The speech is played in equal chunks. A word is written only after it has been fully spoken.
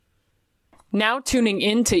Now tuning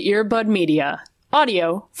in to Earbud Media.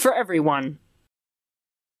 Audio for everyone.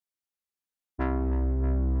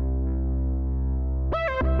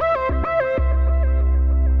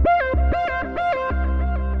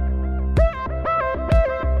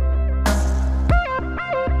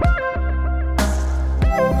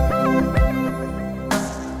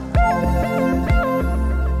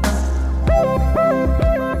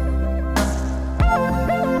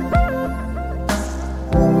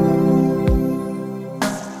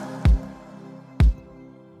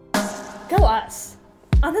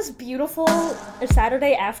 On this beautiful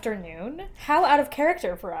Saturday afternoon, how out of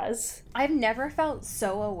character for us. I've never felt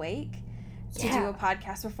so awake to do a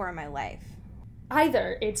podcast before in my life.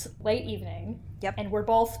 Either it's late evening, and we're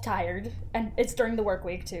both tired, and it's during the work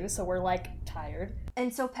week too, so we're like tired.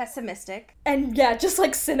 And so pessimistic. And just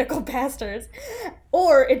like cynical bastards.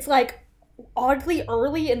 Or it's like oddly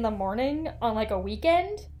early in the morning on like a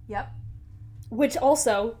weekend. Yep. Which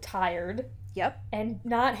also tired. Yep. And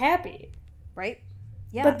not happy. Right?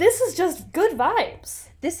 Yeah. But this is just good vibes.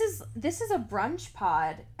 This is a brunch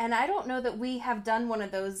pod, and I don't know that we have done one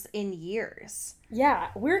of those in years. Yeah,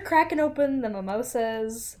 we're cracking open the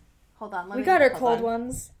mimosas. Hold on, we got our cold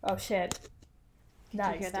ones. Oh shit.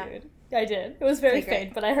 Nice, you hear that? Dude. I did. It was very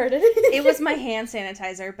faint, but I heard it. It was my hand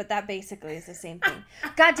sanitizer, but that basically is the same thing.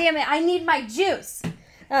 God damn it, I need my juice.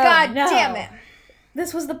 God damn it.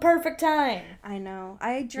 This was the perfect time. I know.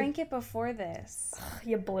 I drank it before this.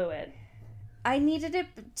 You blew it. I needed it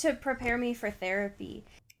to prepare me for therapy.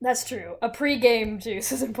 That's true. A pre-game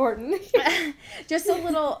juice is important. Just a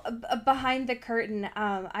little behind the curtain.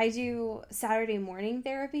 I do Saturday morning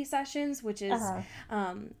therapy sessions, which is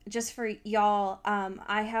just for y'all.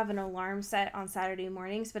 I have an alarm set on Saturday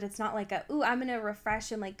mornings, but it's not like I'm going to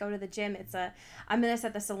refresh and like go to the gym. It's I'm going to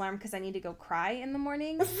set this alarm because I need to go cry in the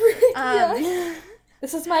morning.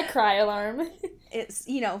 This is my cry alarm. It's,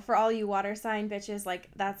 for all you water sign bitches, like,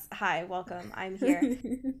 that's, hi, welcome, I'm here.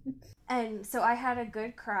 And so I had a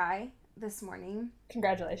good cry this morning.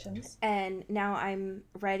 Congratulations. And now I'm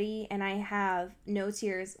ready, and I have no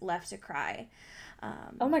tears left to cry.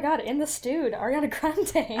 Oh my god, in the stewed, Ariana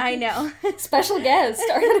Grande. I know. Special guest,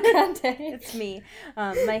 Ariana Grande. It's me.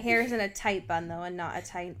 My hair's in a tight bun, though, and not a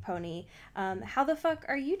tight pony. How the fuck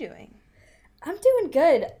are you doing? I'm doing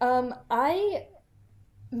good. I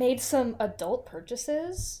made some adult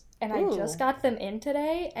purchases, and I just got them in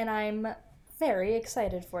today, and I'm very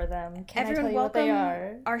excited for them. Can I tell you what they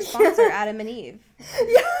are? Our sponsor, Adam and Eve.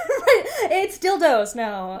 Yeah, right. It's dildos.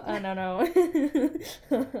 No.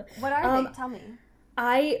 What are they? Tell me.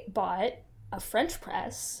 I bought a French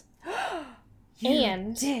press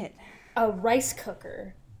and a rice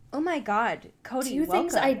cooker. Oh my god, Cody, Two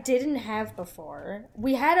things I didn't have before.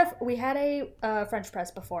 We had a French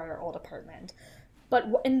press before our old apartment. But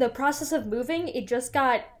in the process of moving, it just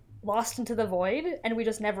got lost into the void, and we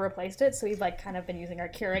just never replaced it, so we've, like, kind of been using our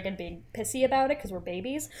Keurig and being pissy about it, because we're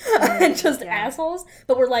babies, and just assholes,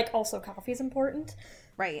 but we're like, also coffee's important.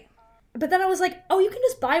 Right. But then I was like, you can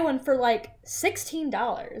just buy one for, like,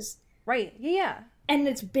 $16. Right, yeah. And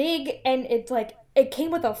it's big, and it's, like, it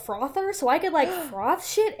came with a frother, so I could, like, froth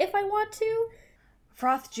shit if I want to.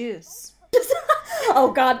 Froth juice.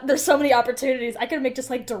 Oh god, there's so many opportunities. I could make just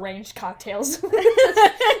like deranged cocktails with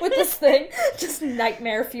this thing. Just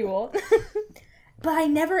nightmare fuel. But I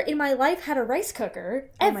never in my life had a rice cooker,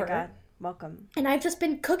 ever. Oh my god, welcome. And I've just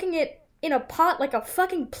been cooking it in a pot like a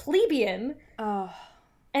fucking plebeian. Oh.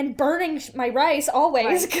 And burning my rice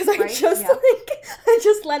always, because I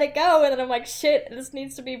just let it go, and then I'm like, shit, this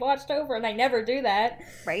needs to be watched over, and I never do that.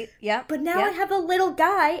 Right, yeah. But now I have a little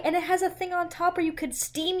guy, and it has a thing on top where you could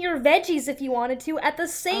steam your veggies if you wanted to at the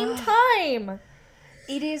same time.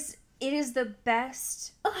 It is the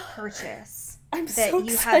best purchase I'm that so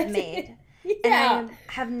you excited. have made. Yeah. And I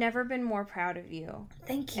have never been more proud of you.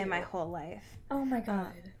 Thank you. In my whole life. Oh my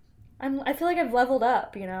god. I feel like I've leveled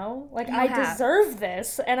up, Like, I deserve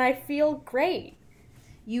this, and I feel great.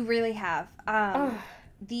 You really have.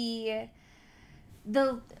 The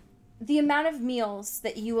amount of meals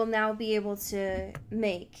that you will now be able to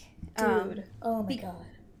make. Dude. Oh my god.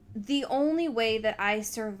 The only way that I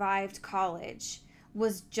survived college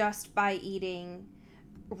was just by eating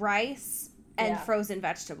rice and frozen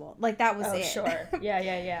vegetable. Like, that was it. Oh, sure.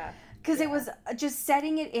 Yeah. Because it was just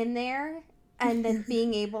setting it in there and then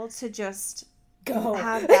being able to just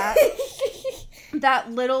have that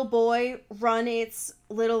little boy run its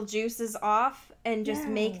little juices off and just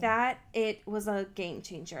make that. It was a game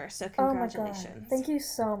changer. So congratulations. Oh my God. Thank you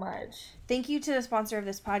so much. Thank you to the sponsor of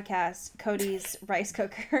this podcast, Cody's Rice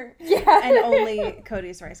Cooker. Yeah. And only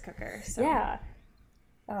Cody's Rice Cooker. So. Yeah.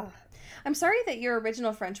 I'm sorry that your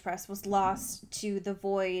original French press was lost to the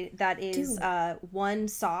void that is one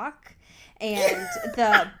sock and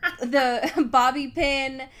the bobby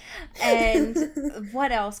pin and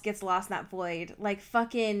what else gets lost in that void? Like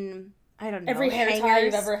fucking, I don't know. Every hair tie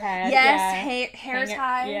you've ever had. Yes, hair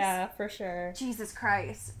ties. Yeah, for sure. Jesus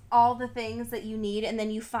Christ. All the things that you need, and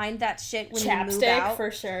then you find that shit when you move out. Chapstick,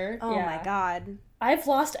 for sure. Oh my God. I've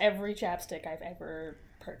lost every chapstick I've ever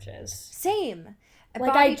purchased. Same.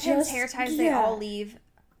 Like, bobby pins, hair ties, they all leave.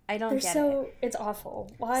 I don't get it. It's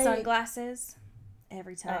awful. Why? Sunglasses.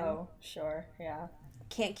 Every time. Oh, sure. Yeah.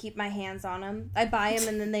 Can't keep my hands on them. I buy them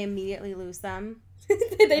and then they immediately lose them.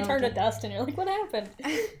 They turn to dust and you're like, what happened?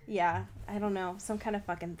 Yeah. I don't know. Some kind of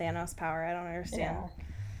fucking Thanos power. I don't understand. Yeah.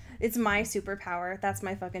 It's my superpower. That's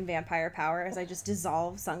my fucking vampire power, is I just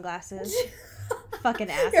dissolve sunglasses. Fucking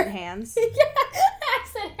acid hands. Yeah,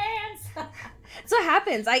 acid hands. That's what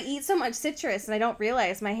happens. I eat so much citrus and I don't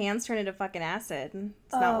realize my hands turn into fucking acid.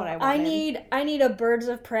 It's not what I wanted. I need a Birds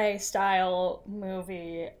of Prey style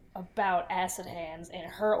movie about acid hands and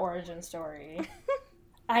her origin story.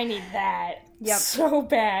 I need that. Yep. So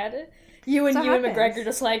bad. You and happens. McGregor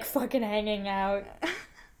just like fucking hanging out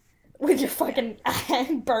with your fucking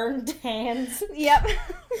burned hands. Yep.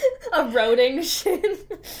 Eroding shit.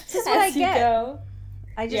 This is what I get. Go.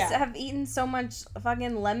 I just have eaten so much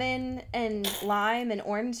fucking lemon and lime and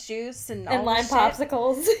orange juice and all lime shit.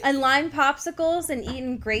 popsicles. And lime popsicles and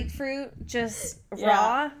eating grapefruit just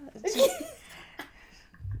raw.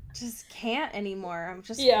 Just can't anymore. I'm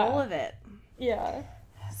just full of it. Yeah.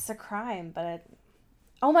 It's a crime, but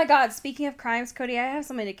oh my God, speaking of crimes, Cody, I have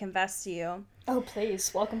something to confess to you. Oh,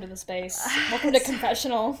 please. Welcome to the space. Welcome to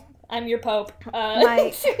Confessional. I'm your Pope.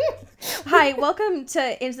 Hi, welcome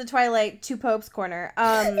to Into the Twilight, Two Popes Corner.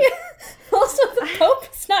 Also, the Pope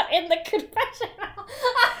is not in the confessional.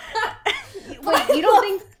 Wait,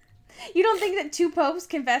 you don't think that two popes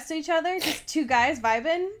confess to each other? Just two guys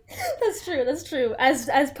vibing? That's true.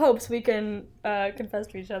 As popes, we can confess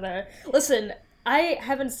to each other. Listen, I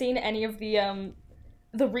haven't seen any of the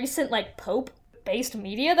recent, like, Pope-based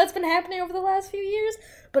media that's been happening over the last few years,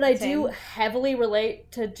 but I do heavily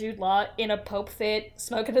relate to Jude Law in a Pope fit,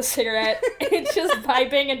 smoking a cigarette, and just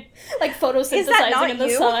vibing and, like, photosynthesizing in the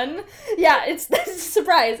sun. Yeah, that's a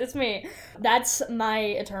surprise. It's me. That's my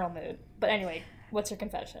eternal mood. But anyway, what's your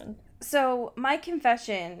confession? So, my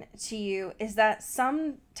confession to you is that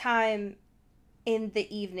sometime in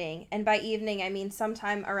the evening, and by evening I mean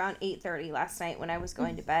sometime around 8:30 last night when I was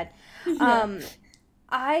going to bed,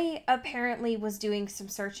 I apparently was doing some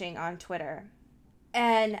searching on Twitter,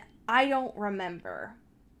 and I don't remember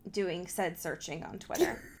doing said searching on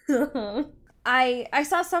Twitter. I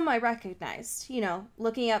saw some I recognized,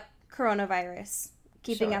 looking up coronavirus,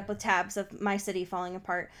 keeping up with tabs of my city falling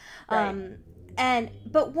apart. Right.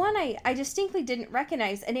 But one I distinctly didn't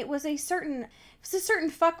recognize, and it was a certain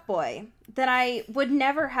fuckboy that I would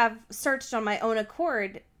never have searched on my own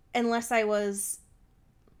accord unless I was,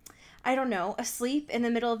 I don't know, asleep in the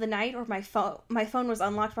middle of the night, or my phone was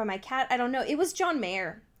unlocked by my cat. I don't know. It was John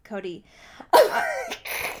Mayer, Cody. I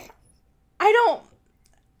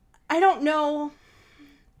don't know.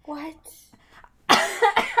 What?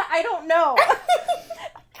 I don't know.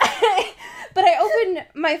 But I opened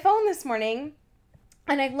my phone this morning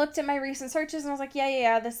and I looked at my recent searches and I was like,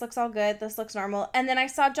 yeah, this looks all good. This looks normal. And then I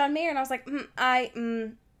saw John Mayer and I was like, I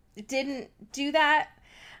didn't do that.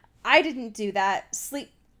 I didn't do that.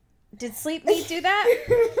 Did Sleep Meat do that?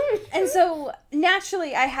 And so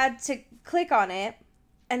naturally I had to click on it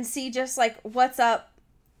and see just like what's up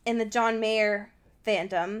in the John Mayer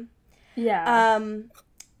fandom. Yeah.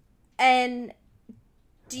 And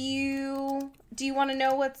do you want to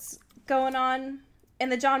know what's going on in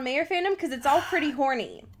the John Mayer fandom? Because it's all pretty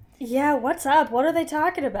horny. Yeah, what's up? What are they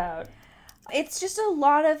talking about? It's just a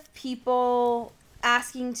lot of people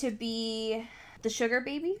asking to be the sugar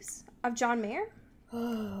babies of John Mayer.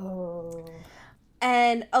 Oh.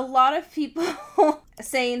 And a lot of people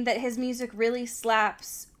saying that his music really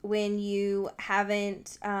slaps when you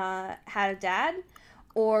haven't had a dad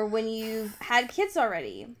or when you've had kids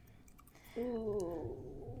already. Ooh.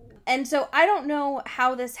 And so I don't know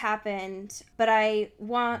how this happened, but I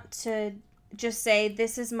want to just say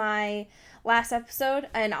this is my last episode,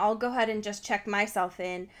 and I'll go ahead and just check myself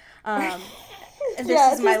in.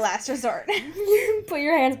 This is my last resort. Put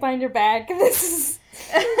your hands behind your back. This is...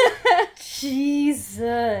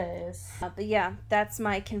 Jesus. But yeah, that's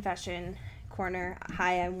my confession corner.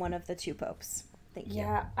 Hi, I'm one of the two popes. Thank you.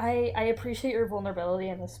 Yeah, I appreciate your vulnerability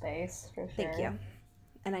in this space, for sure. Thank you.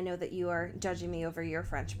 And I know that you are judging me over your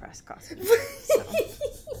French press costume. So.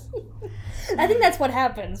 I think that's what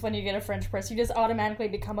happens when you get a French press. You just automatically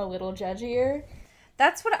become a little judgier.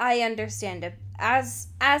 That's what I understand it as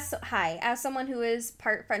someone who is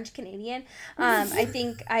part French Canadian. I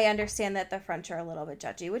think I understand that the French are a little bit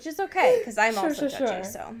judgy, which is okay because I'm also judgy.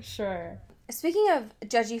 So sure. Speaking of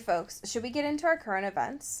judgy folks, should we get into our current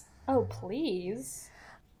events? Oh, please.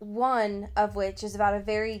 One of which is about a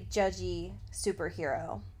very judgy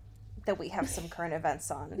superhero that we have some current events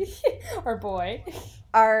on. Our boy.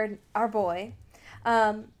 Our boy.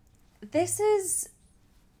 This is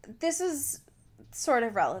sort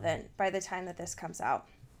of relevant by the time that this comes out.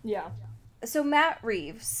 Yeah. So Matt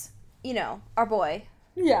Reeves, our boy,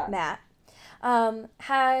 yeah, Matt,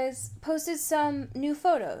 has posted some new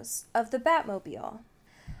photos of the Batmobile.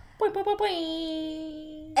 Boing, boing, boing,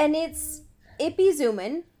 boing. And it be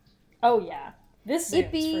zoomin'. Oh yeah. This zooms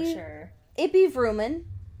for sure. It be vroomin'.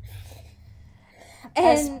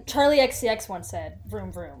 As Charlie XCX once said,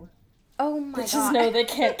 vroom vroom. Oh my god. Just know they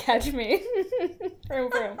can't catch me.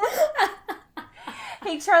 Vroom vroom.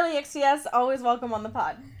 Hey, Charlie XCS, always welcome on the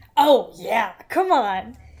pod. Oh, yeah. Come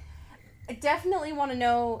on. I definitely want to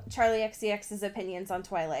know Charlie XCX's opinions on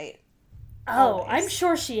Twilight. Oh, always. I'm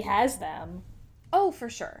sure she has them. Oh, for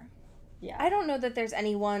sure. Yeah. I don't know that there's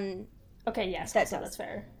anyone... Okay, yes, that's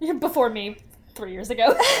fair. Before me, 3 years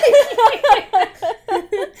ago.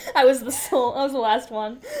 I was the last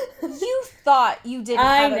one. You thought you didn't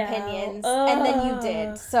have opinions, and then you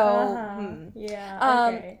did. So, yeah.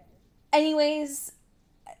 Okay. Anyways,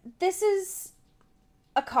 this is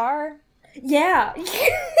a car. Yeah.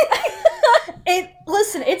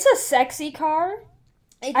 Listen, it's a sexy car.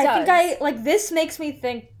 It does. I think this makes me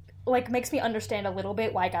think, makes me understand a little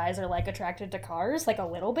bit why guys are, attracted to cars, a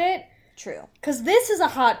little bit. True. Because this is a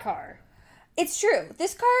hot car. It's true.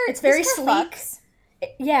 This car... It's very sleek. Fucks.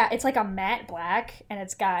 It's like a matte black, and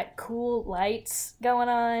it's got cool lights going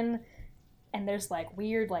on, and there's,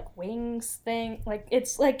 weird, wings thing.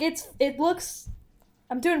 It looks...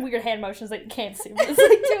 I'm doing weird hand motions that you can't see, but it's,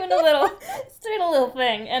 doing a little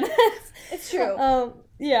thing, and it's true.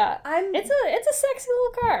 Yeah. It's a sexy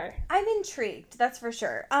little car. I'm intrigued, that's for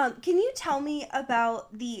sure. Can you tell me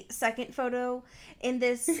about the second photo in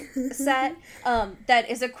this set that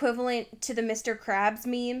is equivalent to the Mr. Krabs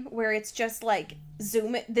meme, where it's just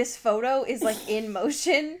zoom it, this photo is in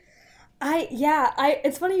motion?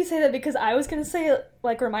 It's funny you say that because I was gonna say it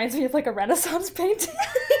reminds me of a Renaissance painting.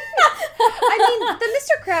 I mean, the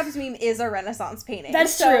Mr. Krabs meme is a Renaissance painting.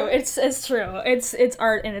 That's true. It's true. It's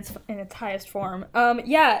art in its highest form.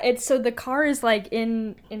 So the car is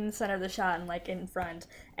in the center of the shot and in front,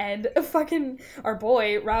 and fucking our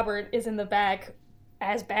boy Robert is in the back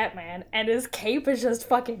as Batman, and his cape is just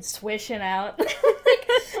fucking swishing out.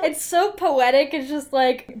 It's so poetic. It's just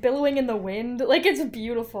billowing in the wind. It's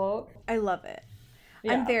beautiful. I love it.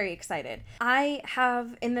 Yeah. I'm very excited. I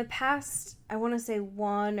have, in the past, I want to say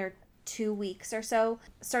 1 or 2 weeks or so,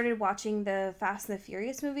 started watching the Fast and the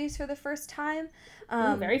Furious movies for the first time.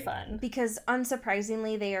 Very fun. Because,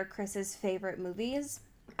 unsurprisingly, they are Chris's favorite movies.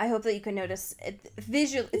 I hope that you can notice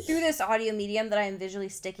visually through this audio medium that I am visually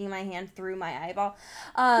sticking my hand through my eyeball.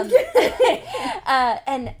 And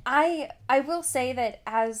I will say that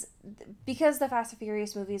because the Fast and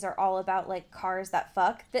Furious movies are all about cars that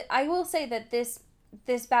fuck, that I will say that this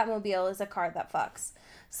Batmobile is a car that fucks.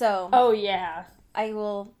 So oh yeah,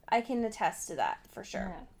 I can attest to that for sure.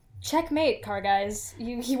 Yeah. Checkmate, car guys.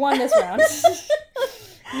 You won this round.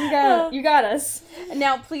 You got us.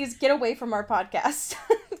 Now please get away from our podcast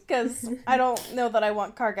because I don't know that I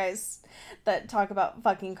want car guys that talk about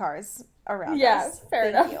fucking cars around us. Yeah, fair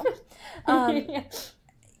enough. You.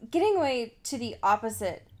 Getting away to the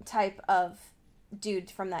opposite type of dude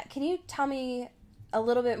from that, can you tell me a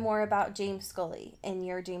little bit more about James Scully in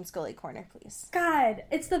your James Scully corner, please? God,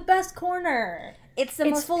 it's the best corner. It's the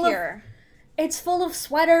most pure. It's full of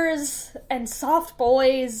sweaters and soft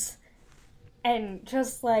boys. And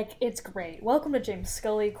just, it's great. Welcome to James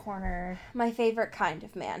Scully Corner. My favorite kind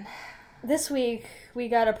of man. This week, we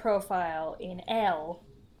got a profile in Elle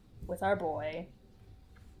with our boy.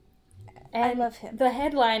 And I love him. The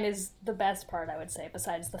headline is the best part, I would say,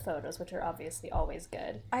 besides the photos, which are obviously always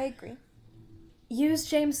good. I agree. Use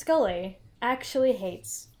James Scully actually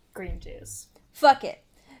hates green juice. Fuck it.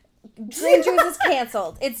 Green juice is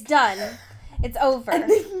canceled. It's done. It's over.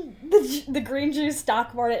 The green juice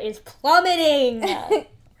stock market is plummeting.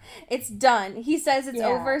 It's done. He says it's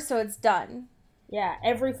over, so it's done. Yeah,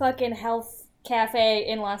 every fucking health cafe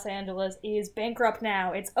in Los Angeles is bankrupt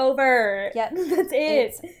now. It's over. Yep. That's it.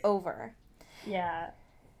 It's over. Yeah.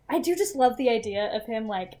 I do just love the idea of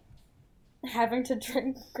him, having to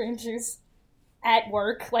drink green juice at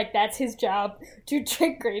work. Like, that's his job, to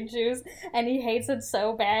drink grape juice, and he hates it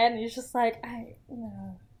so bad, and he's just like,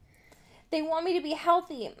 They want me to be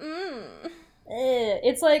healthy.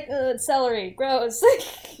 It's like, it's celery. Gross.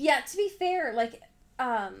 Yeah, to be fair, like,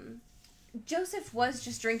 Joseph was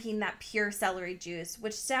just drinking that pure celery juice,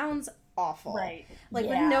 which sounds awful. Right. Like,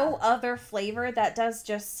 with no other flavor, that does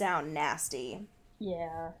just sound nasty.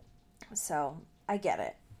 Yeah. So, I get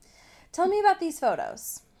it. Tell me about these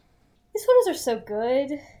photos. These photos are so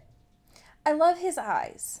good. I love his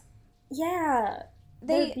eyes. Yeah.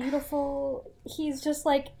 They're beautiful. He's just,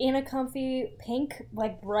 like, in a comfy pink,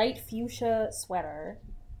 like, bright fuchsia sweater.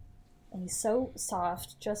 And he's so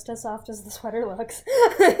soft, just as soft as the sweater looks.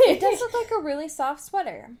 It does look like a really soft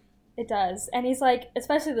sweater. It does. And he's, like,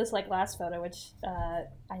 especially this, like, last photo, which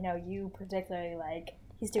I know you particularly like,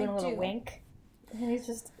 he's doing a little wink. And he's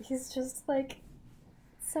just, like,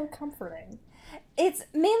 so comforting. It's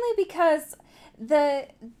mainly because the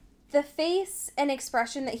face and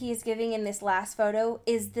expression that he is giving in this last photo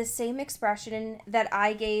is the same expression that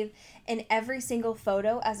I gave in every single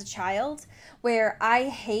photo as a child, where I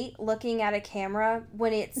hate looking at a camera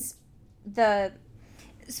when it's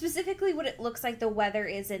specifically what it looks like the weather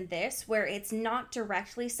is in this, where it's not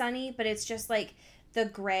directly sunny, but it's just like the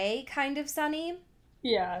gray kind of sunny.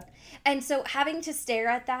 Yeah. And so having to stare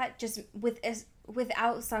at that just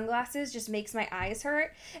without sunglasses just makes my eyes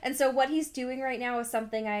hurt. And so what he's doing right now is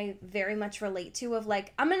something I very much relate to, of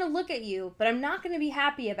like, I'm going to look at you, but I'm not going to be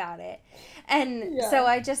happy about it. And so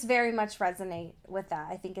I just very much resonate with that.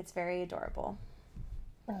 I think it's very adorable.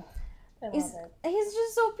 Oh, I love it. He's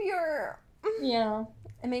just so pure. Yeah.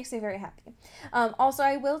 It makes me very happy. Also,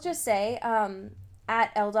 I will just say,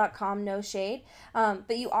 at L.com, no shade,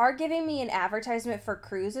 but you are giving me an advertisement for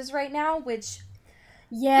cruises right now, which...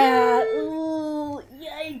 Yeah. Ooh,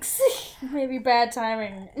 yikes. Maybe bad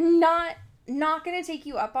timing. Not gonna take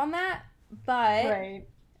you up on that, but... Right.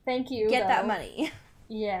 Thank you, Get that money.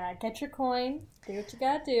 Yeah, get your coin. Do what you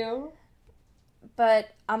gotta do. But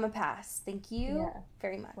I'm a pass. Thank you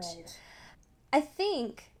very much. Right. I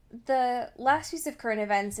think the last piece of current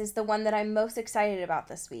events is the one that I'm most excited about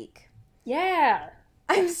this week. Yeah.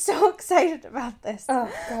 I'm so excited about this.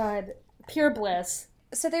 Oh, God. Pure bliss.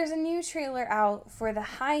 So there's a new trailer out for The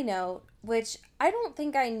High Note, which I don't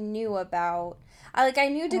think I knew about. I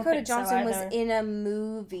knew Dakota Johnson was in a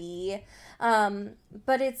movie,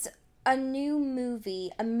 but it's a new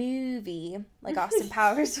movie, like Austin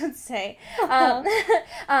Powers would say.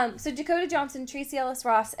 So Dakota Johnson, Tracee Ellis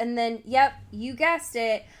Ross, and then, yep, you guessed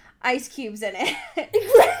it, Ice Cube's in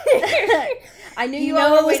it. I knew you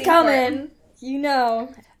all were waiting coming. for it. You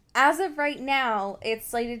know. As of right now, it's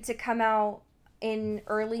slated to come out in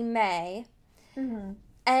early May. Mm-hmm.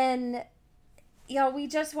 And, y'all, we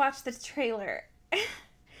just watched the trailer.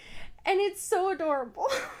 And it's so adorable.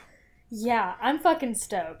 Yeah, I'm fucking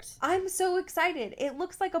stoked. I'm so excited. It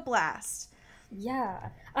looks like a blast. Yeah.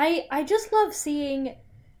 I just love seeing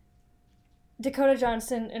Dakota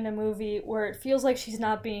Johnson in a movie where it feels like she's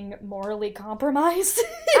not being morally compromised.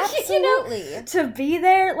 Absolutely. You know? To be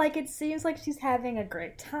there, like, it seems like she's having a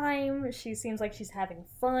great time. She seems like she's having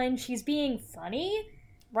fun. She's being funny.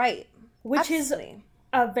 Right. Which Absolutely. Is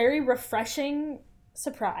a very refreshing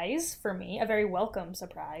surprise for me. A very welcome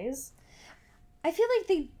surprise. I feel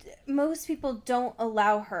like most people don't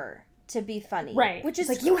allow her to be funny. Right. Which is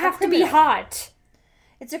like, you have to be hot.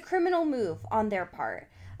 It's a criminal move on their part.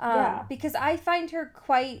 Yeah. Because I find her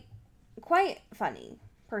quite funny,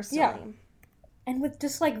 personally. Yeah. And with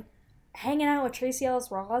just, like, hanging out with Tracee Ellis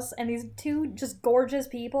Ross and these two just gorgeous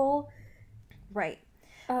people. Right.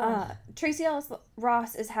 Tracee Ellis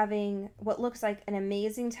Ross is having what looks like an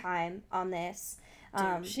amazing time on this.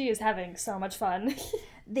 Dude, she is having so much fun.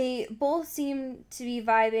 They both seem to be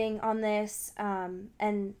vibing on this,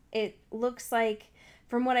 and it looks like,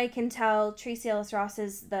 from what I can tell, Tracee Ellis Ross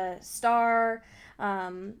is the star,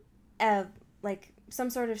 like some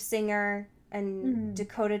sort of singer, and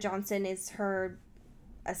Dakota Johnson is her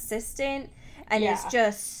assistant, and is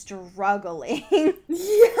just struggling.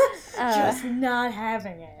 Just not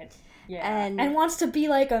having it. Yeah. And wants to be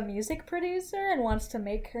like a music producer and wants to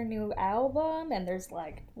make her new album, and there's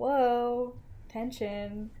like, whoa,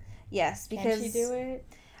 tension. Yes, because can she do it?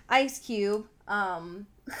 Ice Cube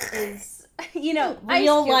is,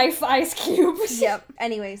 real life Ice Cube. Yep.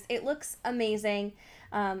 Anyways, it looks amazing,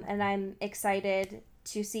 and I'm excited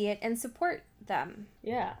to see it and support them.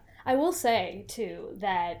 Yeah. I will say, too,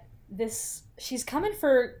 that she's coming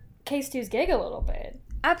for Case 2's gig a little bit.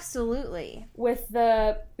 Absolutely. With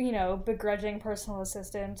the, begrudging personal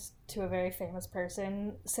assistant to a very famous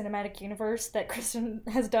person cinematic universe that Kristen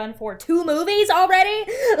has done for 2 movies already.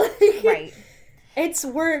 Right.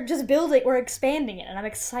 We're just building, we're expanding it, and I'm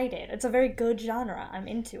excited. It's a very good genre. I'm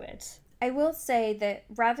into it. I will say that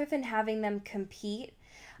rather than having them compete,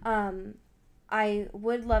 I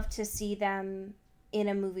would love to see them in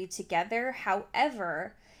a movie together.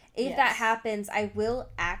 However, if that happens, I will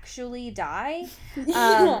actually die.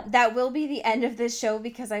 That will be the end of this show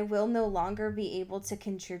because I will no longer be able to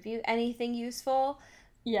contribute anything useful.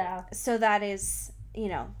 Yeah. So that is,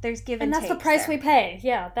 there's give and that's take. The price there. we pay.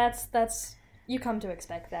 Yeah, that's you come to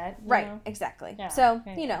expect that. Right, know? Exactly. Yeah. So,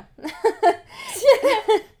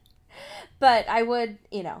 But I would,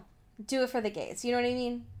 do it for the gays. You know what I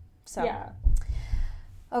mean? So. Yeah.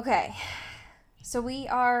 Okay. So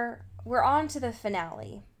we're on to the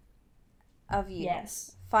finale of You.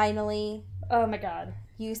 Yes. Finally. Oh my god.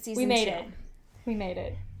 You season 2. We made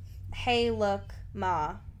it. Hey, look,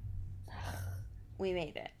 Ma. We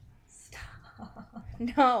made it. Stop.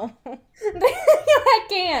 No. I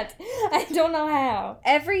can't. I don't know how.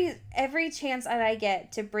 Every chance that I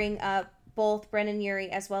get to bring up both Bren and Yuri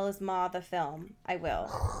as well as Ma the film, I will.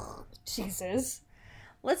 Jesus.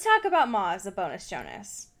 Let's talk about Ma as a bonus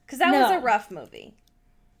Jonas. Because that was a rough movie.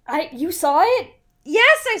 You saw it?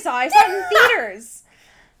 Yes, I saw it in theaters.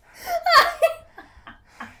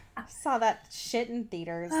 I saw that shit in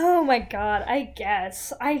theaters. Oh my god, I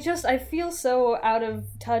guess. I feel so out of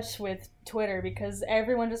touch with Twitter because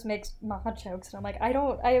everyone just makes Ma jokes and I'm like,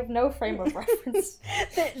 I have no frame of reference.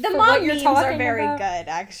 the Ma memes are very good,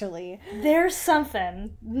 actually. There's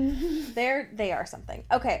something. They are something.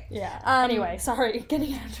 Okay. Yeah. Anyway, sorry,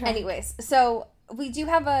 getting out of track. Anyways, so we do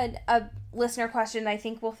have a listener question I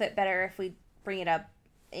think will fit better if we bring it up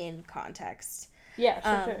in context.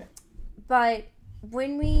 Yeah, sure. But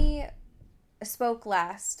when we spoke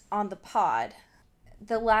last on the pod,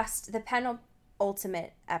 the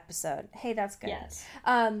penultimate episode. Hey, that's good. Yes.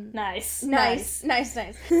 Nice.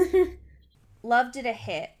 Love did a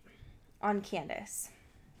hit on Candace.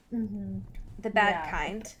 Mm-hmm. The bad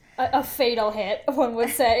kind. A fatal hit, one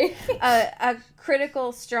would say. a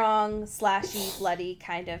critical, strong, slashy, bloody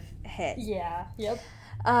kind of hit. Yeah. Yep.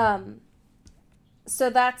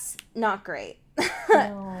 So that's not great.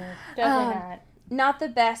 No, definitely not. Not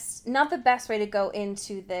the best way to go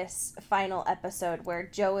into this final episode where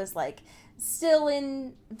Joe is like still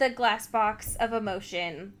in the glass box of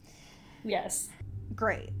emotion. Yes.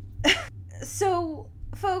 Great. So,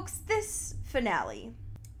 folks, this finale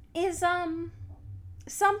is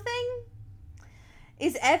something?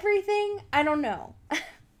 Is everything? I don't know.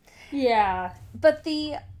 Yeah. But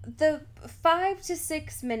the 5 to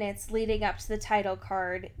 6 minutes leading up to the title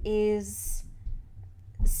card is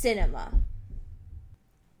cinema.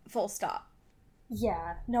 Full stop.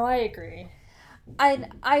 Yeah. No, I agree.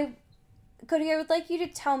 Cody, I would like you to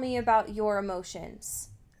tell me about your emotions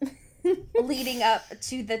leading up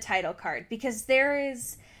to the title card, because there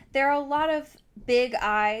are a lot of big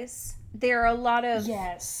eyes. There are a lot of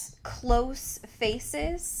close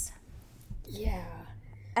faces. Yeah.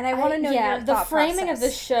 And I want to know your thought the framing process. of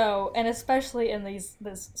the show, and especially in this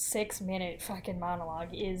 6-minute fucking monologue,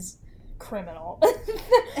 is criminal.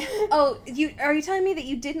 Oh, are you telling me that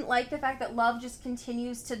you didn't like the fact that Love just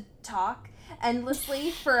continues to talk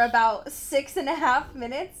endlessly for about 6.5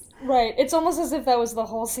 minutes? Right. It's almost as if that was the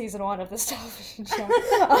whole season 1 of this television show.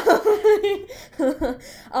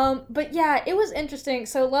 But yeah, it was interesting.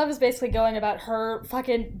 So Love is basically going about her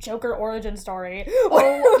fucking Joker origin story.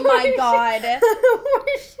 Oh my god.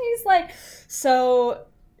 Where she's like, so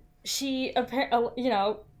she,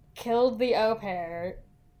 killed the au pair,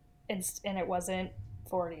 and it wasn't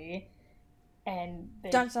 40. And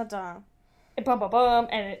they... Dun dun dun. Bum bum bum.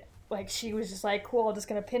 And she was just like, cool, just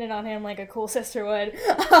gonna pin it on him like a cool sister would,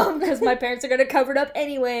 because my parents are gonna cover it up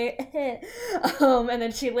anyway. And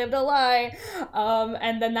then she lived a lie.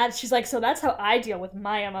 And then she's like, so that's how I deal with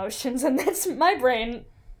my emotions, and that's my brain.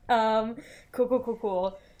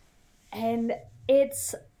 Cool. And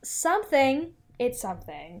it's something.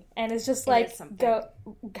 And it's just like,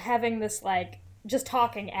 having this, just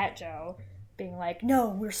talking at Joe, being like, no,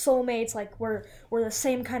 we're soulmates, we're the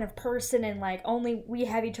same kind of person, and only we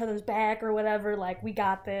have each other's back or whatever, we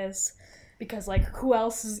got this, because who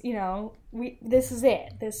else is, this is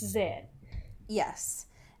it. Yes,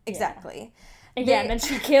 exactly. Yeah. And then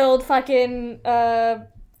she killed fucking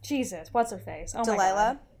Jesus, what's her face? Oh, Delilah.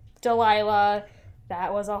 my God. Delilah.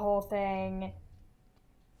 That was a whole thing.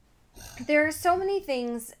 There are so many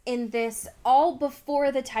things in this, all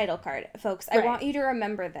before the title card, folks. I want you to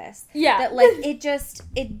remember this. Yeah. That,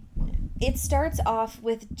 it starts off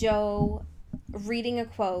with Joe reading a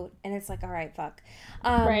quote, and it's like, all right, fuck.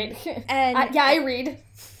 Right. And I read.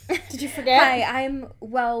 Did you forget? Hi, I'm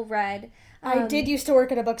well read. I did used to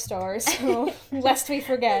work at a bookstore, so lest we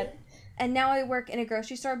forget. And now I work in a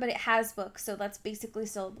grocery store, but it has books, so that's basically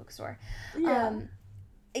still a bookstore.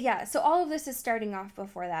 Yeah, so all of this is starting off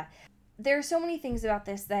before that. There are so many things about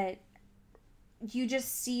this that you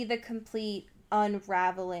just see the complete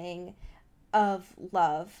unraveling of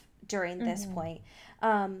love during this point.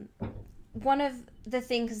 One of the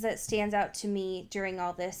things that stands out to me during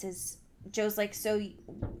all this is Joe's like, so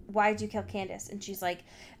why'd you kill Candace? And she's like,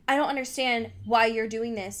 I don't understand why you're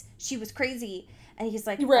doing this. She was crazy. And he's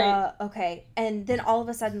like, okay. And then all of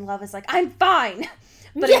a sudden Love is like, I'm fine.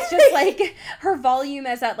 But it's just like her volume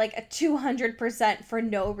is at like a 200% for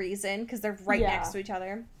no reason because they're right next to each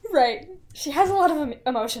other. Right. She has a lot of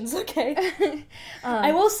emotions, okay?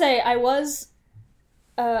 I will say I was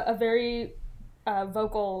a very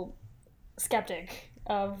vocal skeptic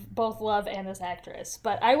of both Love and this actress.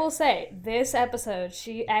 But I will say, this episode,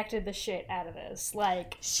 she acted the shit out of this.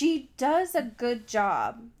 Like, she does a good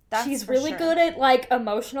job. She's really good at, like,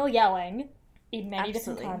 emotional yelling in many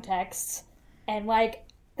different contexts. And, like,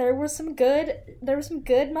 there were some good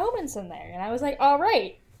moments in there. And I was like, all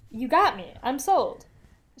right, you got me. I'm sold.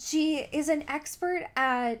 She is an expert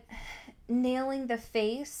at nailing the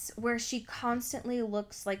face where she constantly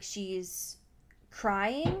looks like she's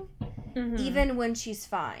crying, even when she's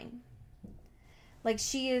fine. Like,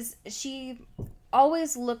 she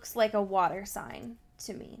always looks like a water sign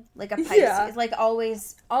to me, like a Pisces, like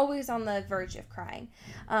always on the verge of crying.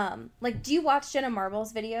 Like, do you watch Jenna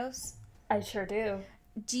Marbles videos? I sure do.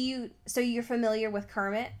 So you're familiar with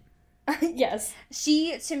Kermit? Yes.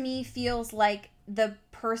 She, to me, feels like the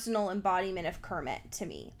personal embodiment of Kermit to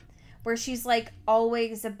me, where she's like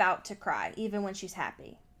always about to cry, even when she's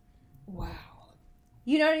happy. Wow.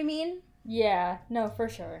 You know what I mean? Yeah, no, for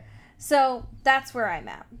sure. So that's where I'm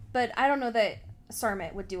at. But I don't know that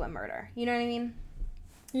Sarmit would do a murder. You know what I mean?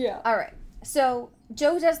 Yeah. All right. So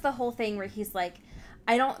Joe does the whole thing where he's like,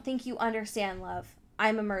 I don't think you understand, Love.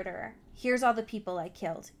 I'm a murderer. Here's all the people I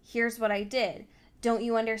killed. Here's what I did. Don't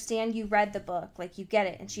you understand? You read the book. Like, you get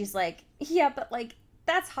it. And she's like, yeah, but, like,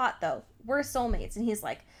 that's hot, though. We're soulmates. And he's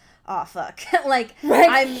like, oh, fuck. Like,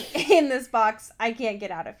 I'm in this box. I can't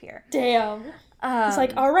get out of here. Damn. It's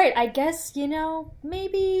like, all right, I guess, you know,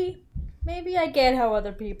 maybe I get how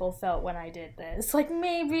other people felt when I did this. Like,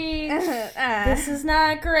 maybe this is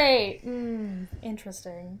not great.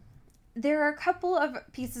 Interesting. There are a couple of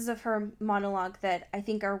pieces of her monologue that I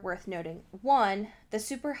think are worth noting. One, the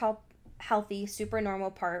super healthy, super normal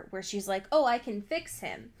part where she's like, oh, I can fix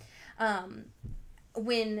him.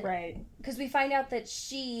 Because we find out that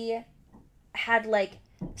she had, like,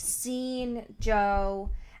 seen Joe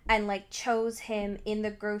and, like, chose him in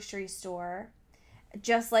the grocery store,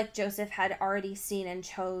 just like Joseph had already seen and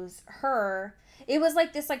chose her. It was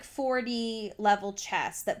like this, like, 4D level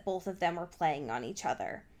chess that both of them were playing on each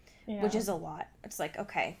other, which is a lot. It's like,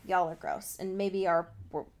 okay, y'all are gross and maybe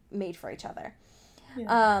were made for each other.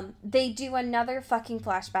 Yeah. They do another fucking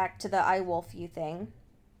flashback to the I Wolf You thing,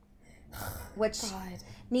 which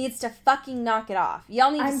needs to fucking knock it off.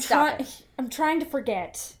 Y'all need to stop it. I'm trying to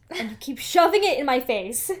forget, and you keep shoving it in my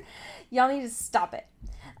face. Y'all need to stop it.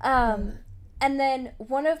 And then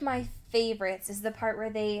one of my favorites is the part where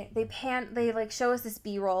they like show us this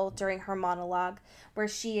B-roll during her monologue where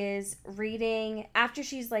she is reading after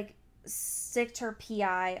she's like sicked her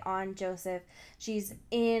PI on Joseph. She's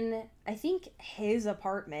in, I think, his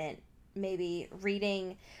apartment, maybe,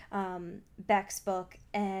 reading Beck's book,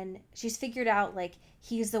 and she's figured out, like,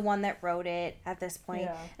 he's the one that wrote it at this point.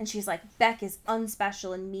 Yeah. And she's like, Beck is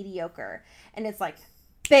unspecial and mediocre. And it's like,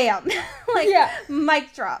 bam! Like,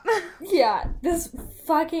 mic drop. Yeah, this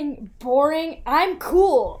fucking boring. I'm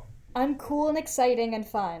cool and exciting and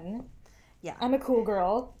fun. Yeah. I'm a cool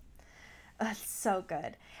girl. That's so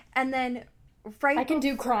good. And then, I can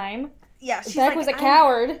do crime. Yeah, she's Beck was a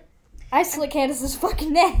coward. I slit Candace's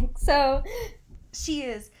fucking neck, so... She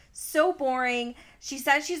is so boring. She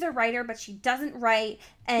says she's a writer, but she doesn't write.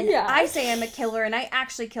 And I say I'm a killer, and I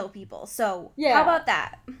actually kill people. So, how about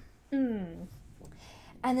that? And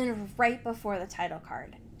then right before the title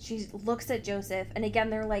card, she looks at Joseph, and again,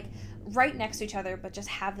 they're like right next to each other, but just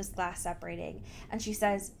have this glass separating. And she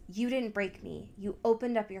says, you didn't break me. You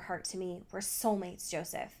opened up your heart to me. We're soulmates,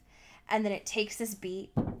 Joseph. And then it takes this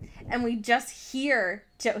beat, and we just hear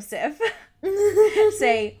Joseph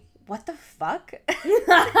say, what the fuck?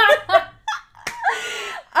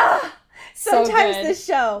 Sometimes this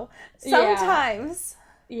show. Sometimes.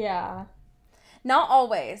 Yeah. Not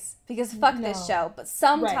always, because fuck this show, but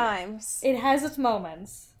sometimes. Right. It has its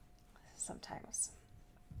moments. Sometimes.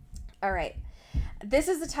 All right. This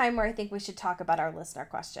is the time where I think we should talk about our listener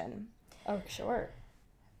question. Oh, sure.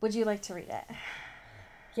 Would you like to read it?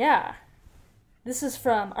 Yeah. This is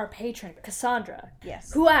from our patron, Cassandra.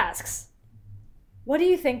 Yes. Who asks, what do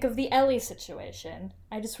you think of the Ellie situation?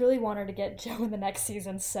 I just really want her to get Joe in the next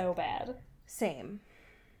season so bad. Same.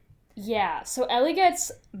 Yeah, so Ellie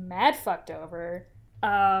gets mad fucked over,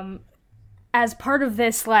 as part of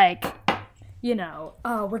this, like, you know,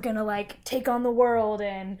 oh, we're gonna, like, take on the world,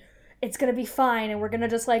 and it's gonna be fine, and we're gonna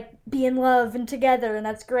just, like, be in love and together, and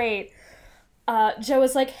that's great. Joe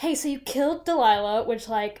is like, hey, so you killed Delilah, which,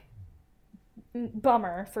 like,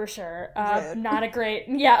 bummer, for sure. Not a great...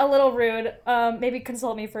 Yeah, a little rude. Maybe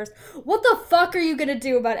consult me first. What the fuck are you gonna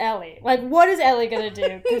do about Ellie? Like, what is Ellie gonna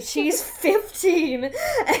do? Because she's 15 and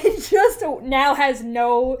just now has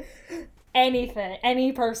no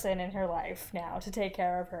any person in her life now to take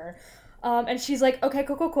care of her. And she's like, okay,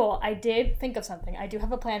 cool. I did think of something. I do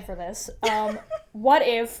have a plan for this. What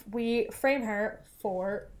if we frame her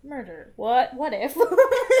for murder? What if?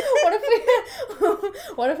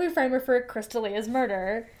 what if we frame her for Crystalia's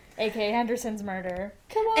murder, aka Henderson's murder?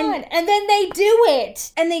 Come on. And then they do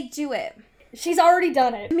it! And they do it. She's already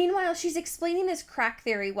done it. Meanwhile, she's explaining this crack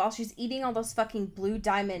theory while she's eating all those fucking blue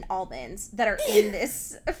diamond almonds that are in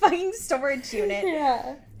this fucking storage unit.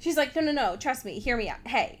 Yeah. She's like, no, trust me, hear me out.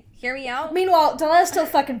 Hey, hear me out. Meanwhile, Delilah's still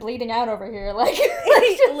fucking bleeding out over here. Like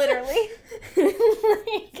literally.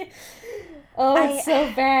 Like, oh, it's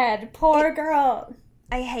so bad. Poor girl.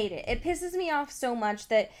 I hate it. It pisses me off so much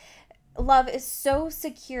that Love is so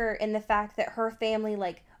secure in the fact that her family,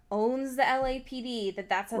 like, owns the LAPD,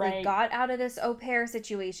 that's how they got out of this au pair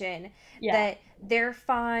situation, that they're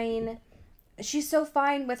fine. She's so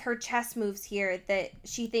fine with her chess moves here that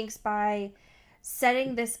she thinks by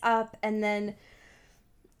setting this up and then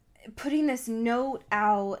putting this note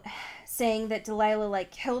out saying that Delilah,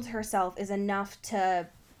 like, killed herself is enough to,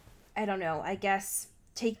 I don't know, I guess,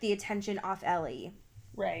 take the attention off Ellie.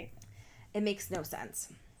 Right. It makes no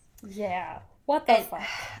sense. Yeah. What the fuck?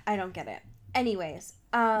 I don't get it. Anyways,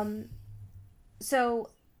 so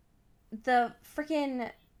the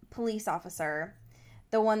freaking police officer,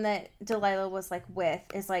 the one that Delilah was, like, with,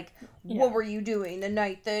 is like, what were you doing the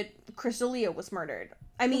night that Crystalia was murdered?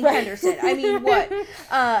 I mean, Henderson. I mean, what?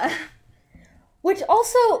 Which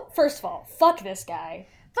also, first of all, fuck this guy.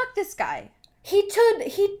 Fuck this guy. He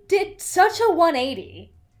did such a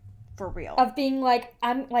 180. For real. Of being like,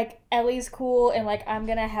 I'm, like, Ellie's cool, and, like, I'm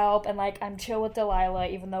gonna help, and, like, I'm chill with Delilah,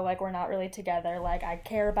 even though, like, we're not really together. Like, I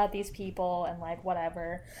care about these people, and, like,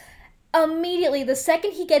 whatever. Immediately, the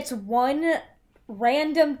second he gets one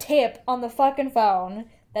random tip on the fucking phone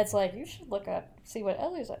that's like, you should see what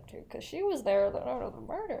Ellie's up to, because she was there the night of the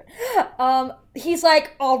murder. He's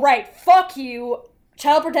like, alright, fuck you,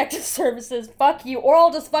 Child Protective Services, fuck you, or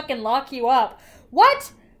I'll just fucking lock you up.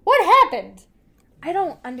 What? What happened? I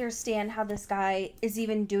don't understand how this guy is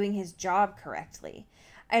even doing his job correctly.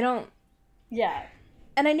 I don't... Yeah.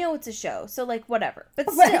 And I know it's a show, so, like, whatever.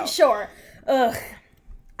 But still. Sure. Ugh.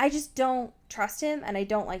 I just don't trust him, and I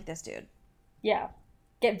don't like this dude. Yeah.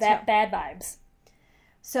 Get bad vibes.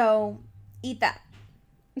 So, eat that.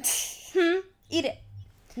 Eat it.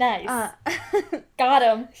 Nice. Got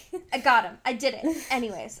him. I got him. I did it.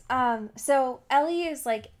 Anyways, so Ellie is,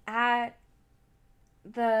 like, at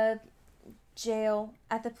the jail,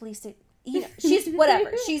 at the police station. You know, she's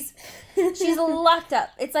whatever. She's locked up.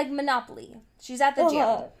 It's like Monopoly. She's at the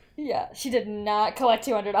jail. Yeah, she did not collect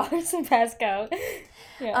 $200 in Pasco.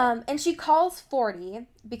 Yeah. And she calls 40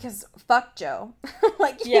 because fuck Joe.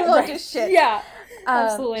 Like, he won't do shit. Yeah,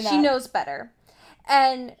 absolutely not. She knows better.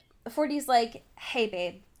 And 40's like, hey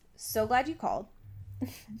babe, so glad you called.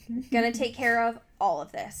 Gonna take care of all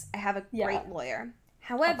of this. I have a great lawyer.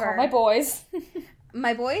 However, I'll call my boys.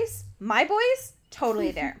 my boys,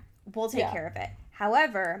 totally there. We'll take care of it.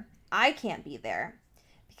 However, I can't be there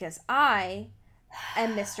because I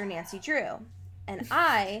am Mr. Nancy Drew, and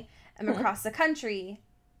I am across the country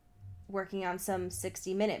working on some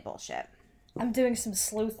 60-minute bullshit. I'm doing some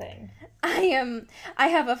sleuthing. I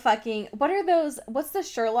have a fucking, what's the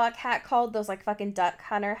Sherlock hat called? Those, like, fucking duck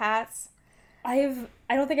hunter hats? I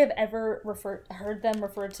don't think I've ever heard them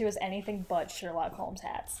referred to as anything but Sherlock Holmes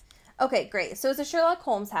hats. Okay, great. So it's a Sherlock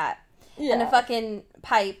Holmes hat and a fucking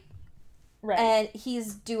pipe. Right. And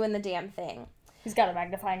he's doing the damn thing. He's got a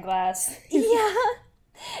magnifying glass. Yeah.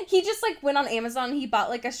 He just, like, went on Amazon. He bought,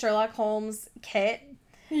 like, a Sherlock Holmes kit.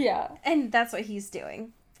 Yeah. And that's what he's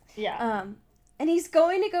doing. Yeah. And he's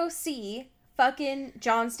going to go see fucking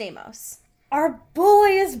John Stamos. Our boy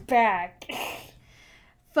is back.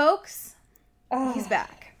 Folks, he's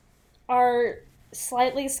back. Our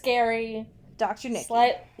slightly scary... Dr. Nicky.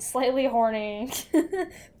 Slightly horny,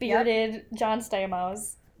 bearded John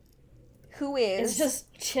Stamos. who is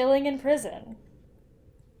just chilling in prison.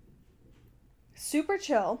 Super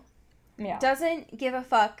chill. Yeah. Doesn't give a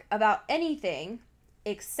fuck about anything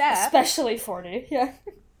except... Especially 40, yeah.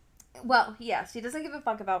 Well, yes, he doesn't give a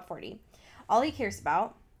fuck about 40. All he cares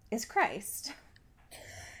about is Christ.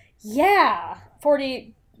 Yeah.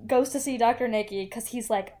 40 goes to see Dr. Nikki because he's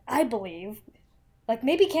like, I believe. Like,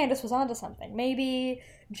 maybe Candace was onto something. Maybe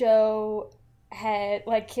Joe had,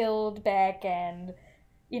 like, killed Beck and,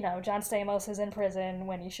 you know, John Stamos is in prison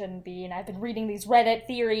when he shouldn't be. And I've been reading these Reddit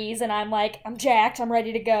theories and I'm like, I'm jacked. I'm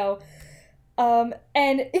ready to go.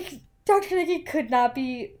 Dr. Nikki could not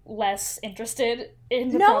be less interested in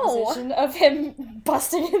the proposition of him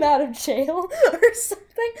busting him out of jail or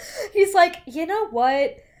something. He's like, you know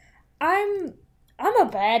what? I'm a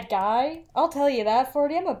bad guy. I'll tell you that,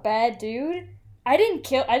 40. I'm a bad dude. I didn't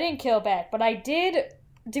kill Beck, but I did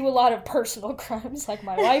do a lot of personal crimes. Like,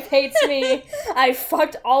 my wife hates me. I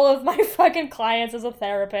fucked all of my fucking clients as a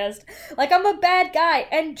therapist. Like, I'm a bad guy.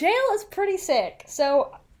 And jail is pretty sick.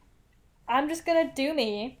 So, I'm just gonna do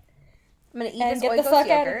me. I'm gonna eat this Oikos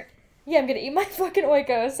yogurt. Yeah, I'm gonna eat my fucking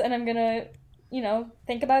Oikos, and I'm gonna, you know,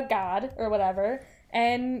 think about God or whatever.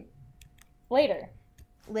 And later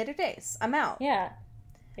days. I'm out. Yeah.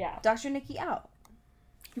 Yeah. Dr. Nikki out.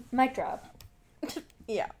 Mic drop.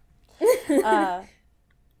 Yeah.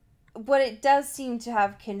 What it does seem to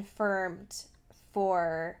have confirmed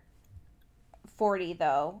for 40,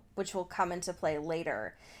 though, which will come into play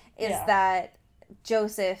later, is that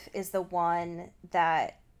Joseph is the one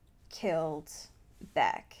that killed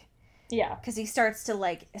Beck. Yeah. Because he starts to,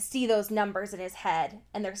 like, see those numbers in his head,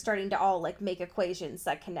 and they're starting to all, like, make equations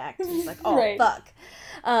that connect. And he's like, oh, right. fuck.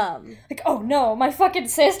 Like, oh no, my fucking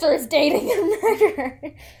sister is dating a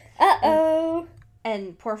murderer. Uh-oh.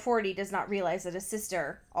 And poor 40 does not realize that his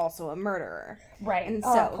sister also a murderer. Right. And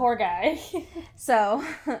so, poor guy. So,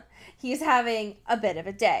 he's having a bit of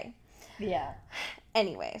a day. Yeah.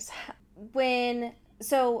 Anyways,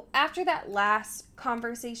 so after that last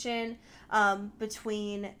conversation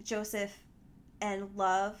between Joseph and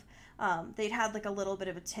Love, they'd had like a little bit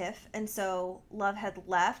of a tiff, and so Love had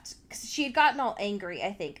left because she had gotten all angry,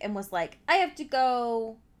 I think, and was like, I have to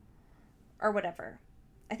go, or whatever.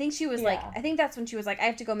 I think she was like, I think that's when she was like, I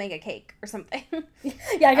have to go make a cake or something.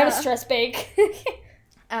 Yeah, I gotta stress bake.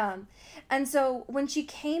 And so when she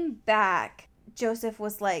came back, Joseph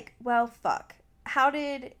was like, well, fuck. How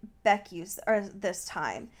did Beck use this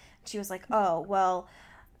time? She was like, oh, well,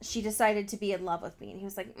 she decided to be in love with me. And he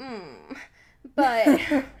was like, but...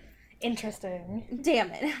 Interesting. Damn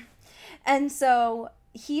it. And so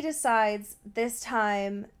he decides this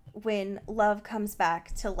time when Love comes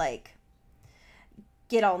back to, like,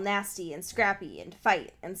 get all nasty and scrappy and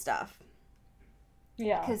fight and stuff.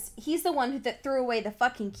 Yeah. Because he's the one that threw away the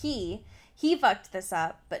fucking key. He fucked this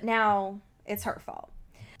up, but now it's her fault.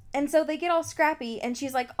 And so they get all scrappy, and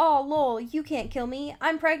she's like, oh, lol, you can't kill me.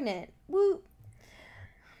 I'm pregnant. Woo.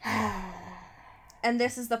 And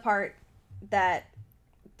this is the part that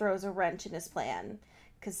throws a wrench in his plan.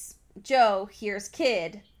 Because Joe hears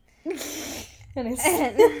kid. and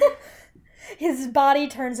his body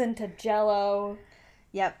turns into Jell-O.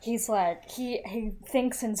 Yep. He's like, he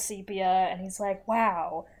thinks in sepia, and he's like,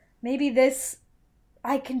 wow, maybe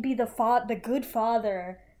I can be the good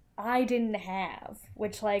father I didn't have.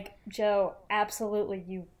 Which, like, Joe, absolutely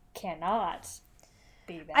you cannot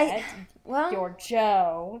be that. You're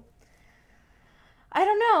Joe. I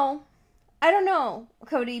don't know,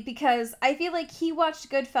 Cody, because I feel like he watched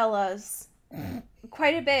Goodfellas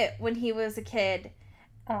quite a bit when he was a kid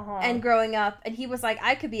and growing up, and he was like,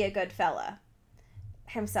 I could be a good fella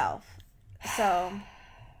himself. So,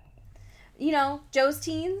 you know, Joe's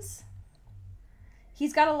teens,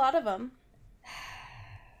 he's got a lot of them.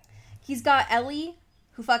 He's got Ellie,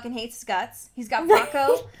 who fucking hates his guts. He's got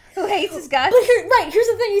Paco, who hates his guts. But here's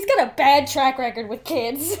the thing, he's got a bad track record with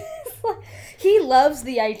kids. He loves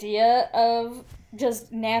the idea of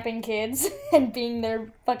just napping kids and being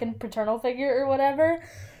their fucking paternal figure or whatever.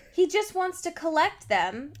 He just wants to collect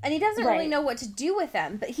them, and he doesn't really know what to do with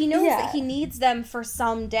them, but he knows that he needs them for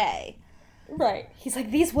someday. Right. He's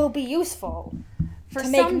like, these will be useful to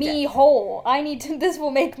make me whole. This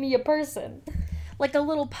will make me a person. Like a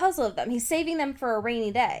little puzzle of them. He's saving them for a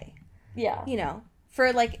rainy day. Yeah. You know,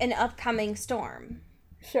 for like an upcoming storm.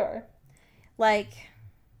 Sure. Like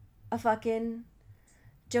a fucking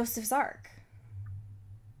Joseph's Ark.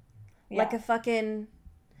 Yeah. Like a fucking...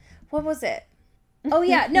 What was it? Oh,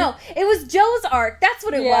 yeah. No, it was Joe's Ark. That's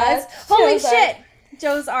what it was. Holy shit.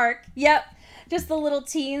 Joe's Ark. Yep. Just the little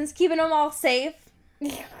teens, keeping them all safe.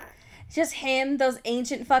 Just him, those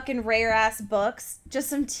ancient fucking rare-ass books. Just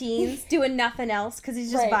some teens doing nothing else because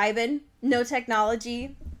he's just vibing. No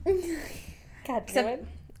technology. God damn it.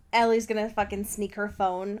 Ellie's gonna fucking sneak her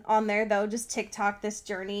phone on there, though. Just TikTok this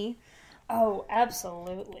journey. Oh,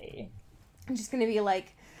 absolutely. I'm just gonna be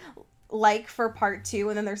like for part 2,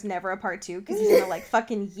 and then there's never a part 2 because he's gonna, like,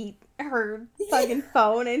 fucking yeet her fucking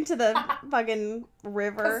phone into the fucking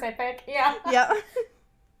river. Pacific, yeah. Yep.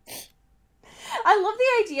 I love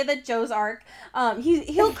the idea that Joe's Arc,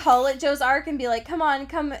 he'll call it Joe's Arc and be like,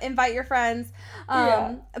 come invite your friends.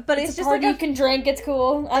 But it's just party like you can drink, it's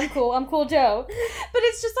cool. I'm cool Joe. But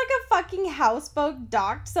it's just like a fucking houseboat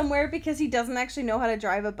docked somewhere because he doesn't actually know how to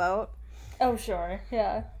drive a boat. Oh, sure,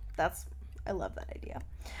 yeah. I love that idea.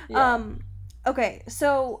 Yeah. Okay,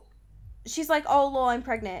 so she's like, oh, lol, I'm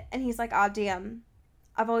pregnant. And he's like, damn,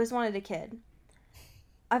 I've always wanted a kid.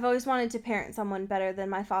 I've always wanted to parent someone better than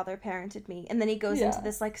my father parented me. And then he goes into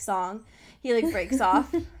this, like, song. He, like, breaks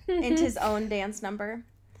off into his own dance number.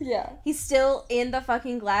 Yeah. He's still in the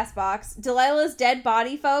fucking glass box. Delilah's dead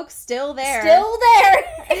body, folks, still there. Still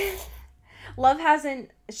there! Love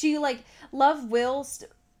will,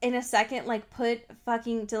 in a second, like, put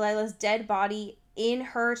fucking Delilah's dead body in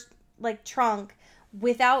her, like, trunk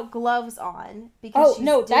without gloves on because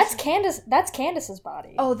that's Candace's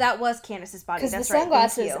body. Oh, that was Candace's body. That's the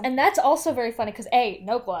sunglasses, and that's also very funny because A,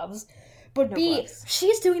 no gloves, but B,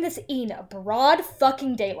 she's doing this in broad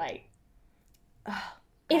fucking daylight.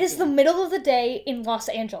 It is the middle of the day in Los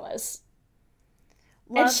Angeles.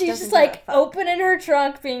 And she's just, like, opening her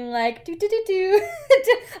trunk, being like, do.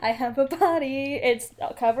 I have a body. It's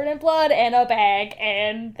covered in blood and a bag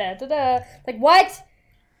and da-da-da. Like, what?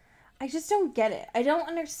 I just don't get it. I don't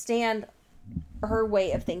understand her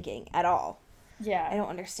way of thinking at all. Yeah. I don't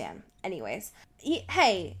understand. Anyways.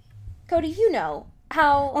 Hey, Cody, you know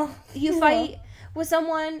how you fight with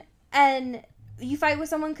someone and you fight with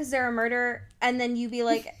someone because they're a murderer and then you be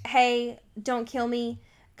like, hey, don't kill me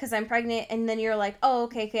because I'm pregnant. And then you're like, oh,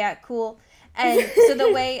 okay, yeah, cool. And so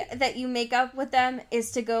the way that you make up with them is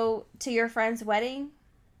to go to your friend's wedding.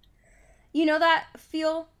 You know that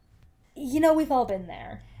feel? You know, we've all been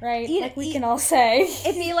there, right? Like, we can all say.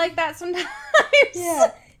 It be like that sometimes.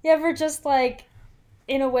 Yeah. You ever just, like,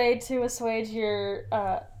 in a way to assuage your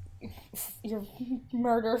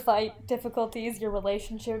murder fight difficulties, your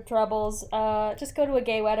relationship troubles, just go to a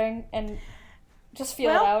gay wedding and just feel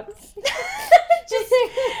it out.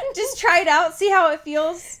 just try it out, see how it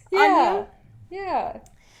feels on you. Yeah.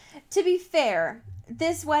 To be fair,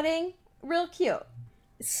 this wedding, real cute.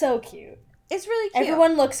 So cute. It's really cute.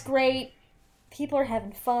 Everyone looks great. People are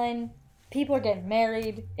having fun. People are getting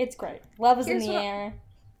married. It's great. Love is in the air.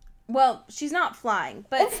 Well, she's not flying,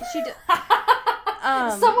 but she did.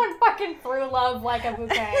 Someone fucking threw love like a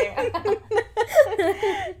bouquet.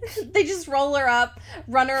 They just roll her up,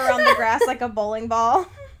 run her around the grass like a bowling ball.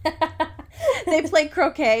 They play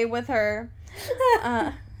croquet with her.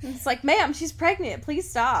 It's like, ma'am, she's pregnant. Please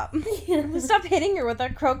stop. Stop hitting her with a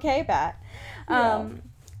croquet bat.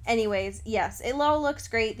 Anyways, yes, it all looks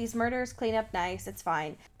great. These murders clean up nice. It's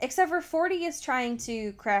fine. Except for 40 is trying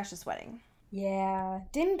to crash this wedding. Yeah.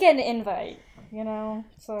 Didn't get an invite, you know?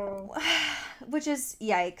 So. Which is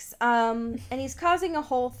yikes. And he's causing a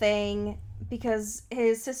whole thing because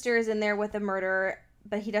his sister is in there with a murderer,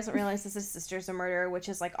 but he doesn't realize that his sister's a murderer, which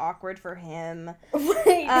is, like, awkward for him.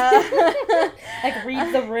 Right. Like,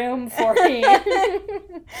 read the room for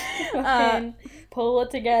him. Pull it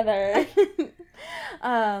together.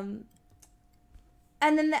 And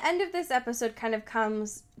then the end of this episode kind of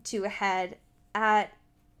comes to a head at,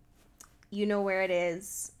 you know where it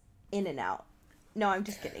is, In-N-Out. No, I'm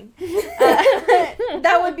just kidding.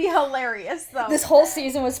 That would be hilarious, though. This whole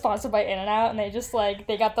season was sponsored by In-N-Out, and they just, like,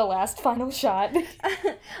 they got the last final shot.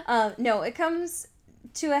 No, it comes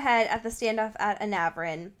to a head at the standoff at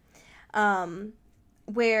Anavrin,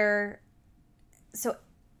 where, so,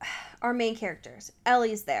 our main characters,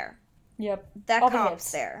 Ellie's there. Yep. That All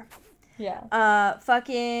comp's there. Yeah.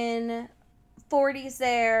 Fucking 40's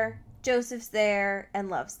there, Joseph's there, and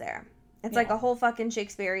Love's there. It's like a whole fucking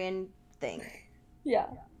Shakespearean thing. Yeah.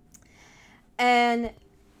 And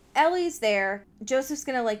Ellie's there. Joseph's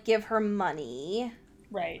gonna, like, give her money.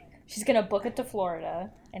 Right. She's gonna book it to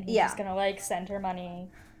Florida, and he's just gonna, like, send her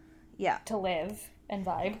money to live and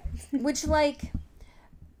vibe. Which, like,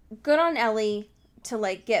 good on Ellie to,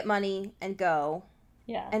 like, get money and go.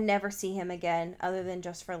 Yeah. And never see him again, other than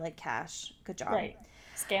just for, like, cash. Good job. Right.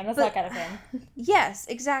 Scam the fuck out of him. Yes,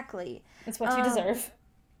 exactly. It's what you deserve.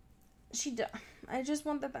 I just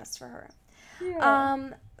want the best for her. Yeah.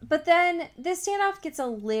 But then this standoff gets a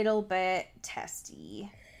little bit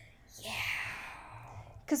testy. Yeah.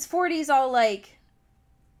 Because 40's all like,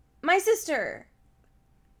 my sister.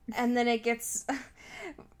 And then it gets,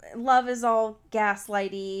 Love is all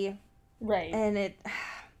gaslighty. Right. And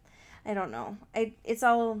I don't know. It's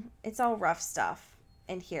all rough stuff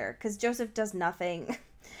in here. Because Joseph does nothing.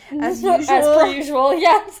 As usual. As per usual,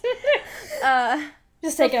 yes.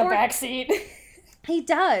 Just taking a 40, backseat. He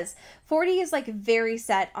does. 40 is like very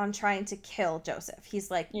set on trying to kill Joseph. He's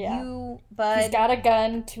like, you, bud. He's got a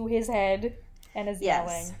gun to his head and is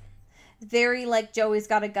yelling. Very like Joey's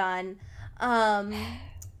got a gun. What?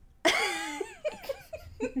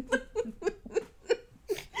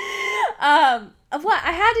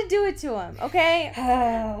 I had to do it to him, okay?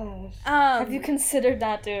 Have you considered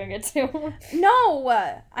not doing it to him? No,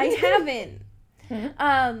 I haven't.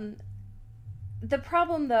 The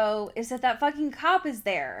problem, though, is that fucking cop is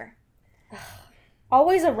there.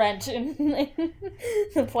 Always a wrench in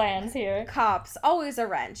the plans here. Cops, always a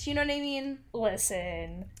wrench, you know what I mean?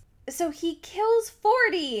 Listen. So he kills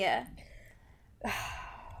 40. And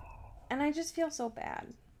I just feel so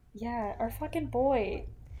bad. Yeah, our fucking boy.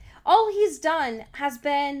 All he's done has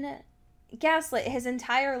been gaslit his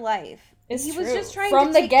entire life. It's he true. was just trying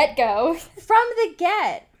from to the get-go. From the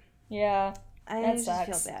get. Yeah, I that just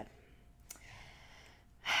sucks. feel bad.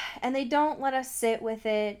 And they don't let us sit with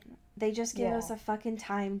it. They just give us a fucking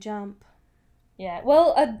time jump. Yeah,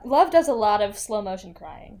 well, Love does a lot of slow-motion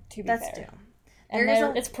crying, to be fair. That's true.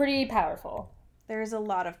 And it's pretty powerful. There's a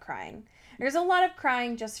lot of crying. There's a lot of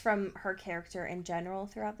crying just from her character in general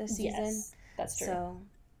throughout this season. Yes, that's true. So,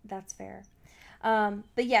 that's fair.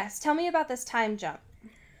 But yes, tell me about this time jump.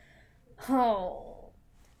 Oh.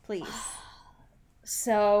 Please.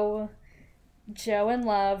 So, Joe and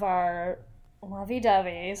Love are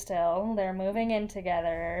lovey-dovey still. They're moving in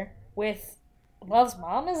together with... Love's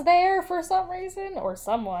mom is there for some reason? Or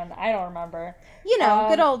someone. I don't remember. You know,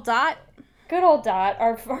 good old Dot. Good old Dot,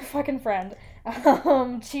 our fucking friend.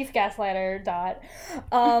 Chief Gaslighter, Dot.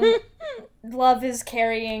 Love is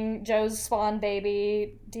carrying Joe's spawn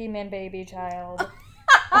baby, demon baby child.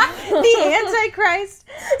 The Antichrist.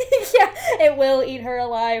 Yeah, it will eat her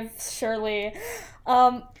alive, surely.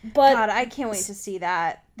 But God, I can't wait to see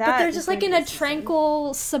that. But they're just like in a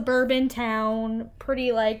tranquil suburban town,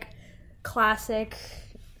 pretty like classic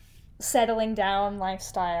settling down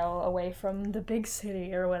lifestyle away from the big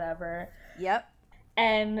city or whatever. Yep.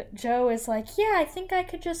 And Joe is like, yeah, I think I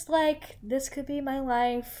could just, like, this could be my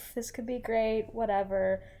life, this could be great,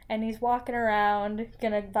 whatever. And he's walking around,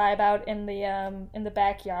 gonna vibe out in the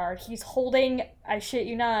backyard. He's holding, I shit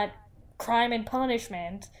you not, Crime and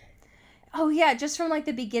Punishment. Oh, yeah, just from, like,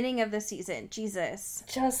 the beginning of the season. Jesus.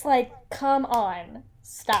 Just, like, come on.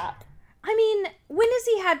 Stop. I mean, when has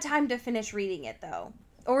he had time to finish reading it, though?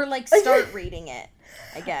 Or, like, start reading it,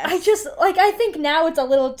 I guess. I think now it's a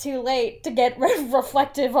little too late to get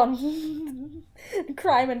reflective on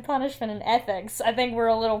crime and punishment and ethics. I think we're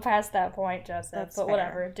a little past that point, Joseph. That's but fair.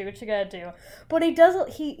 whatever, do what you gotta do. But he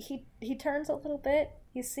does, he turns a little bit.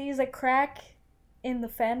 He sees a crack in the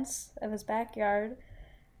fence of his backyard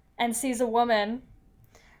and sees a woman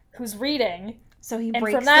who's reading. So he and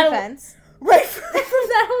breaks the fence. Right from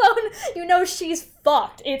that alone, you know she's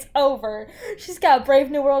fucked. It's over. She's got Brave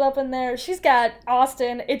New World up in there. She's got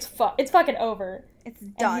Austin. It's fucking over. It's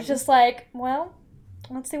done. And he's just like, well,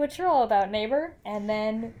 let's see what you're all about, neighbor. And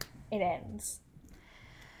then it ends.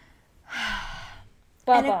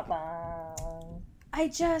 Can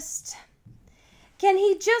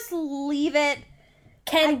he just leave it?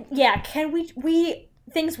 Can we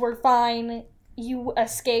things were fine. You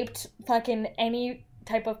escaped fucking any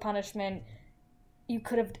type of punishment you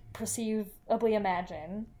could have perceivably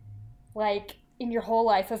imagined, like in your whole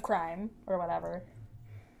life of crime or whatever.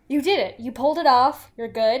 You did it. You pulled it off. You're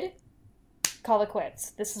good. Call it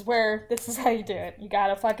quits. This is how you do it. You got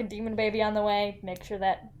a fucking demon baby on the way. Make sure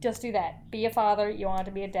just do that. Be a father. You want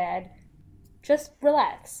to be a dad. Just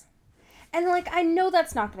relax. And like, I know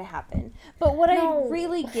that's not going to happen, but what I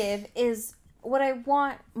really give is, what I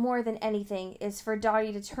want more than anything is for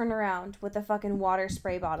Dottie to turn around with a fucking water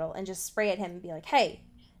spray bottle and just spray at him and be like, hey,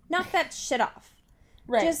 knock that shit off.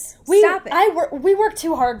 Right. Just stop it. We worked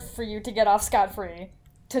too hard for you to get off scot-free.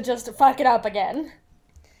 To just fuck it up again.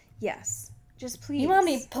 Yes. Just please. You know how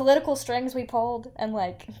many political strings we pulled? And,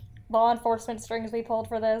 like, law enforcement strings we pulled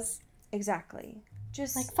for this? Exactly.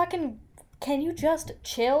 Just... like, fucking... Can you just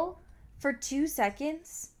chill? For 2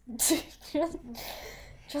 seconds?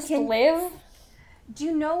 just live? Do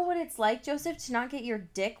you know what it's like, Joseph, to not get your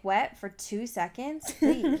dick wet for 2 seconds?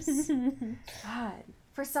 Please. God.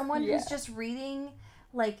 For someone who's just reading,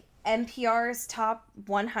 like, NPR's top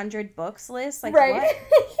 100 books list? Like, right. what?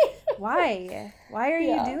 Why? Why are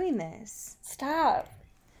you doing this? Stop.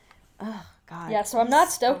 Oh, God. Yeah, so I'm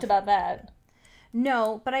not stoked about that.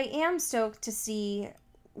 No, but I am stoked to see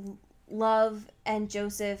Love and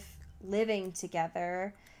Joseph living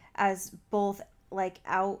together as both, like,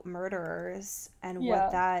 out murderers and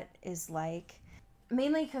what that is like.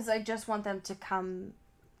 Mainly because I just want them to come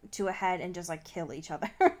to a head and just, like, kill each other.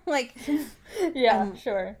 Like, yeah,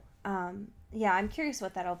 sure. Yeah, I'm curious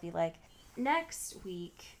what that'll be like. Next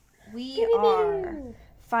week, we are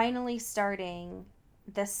finally starting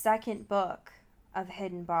the second book of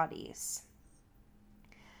Hidden Bodies,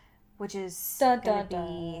 which is gonna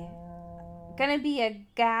be a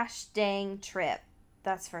gosh dang trip.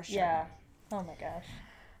 That's for sure. Yeah. Oh my gosh.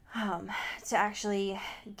 To actually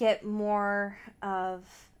get more of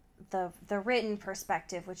the written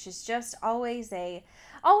perspective, which is just always a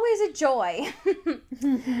joy.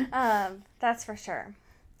 That's for sure.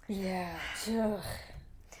 Yeah.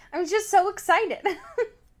 I'm just so excited.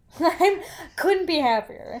 I couldn't be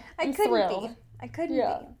happier. I'm thrilled. I couldn't be.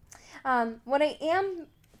 What I am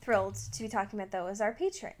thrilled to be talking about, though, is our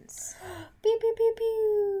patrons. Pew, pew, pew,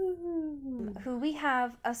 pew. Who we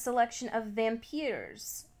have a selection of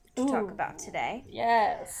vampires to talk about today.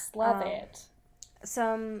 Yes, love it.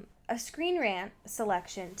 A Screen Rant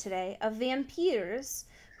selection today of vampires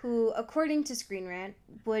who, according to Screen Rant,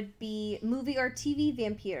 would be movie or TV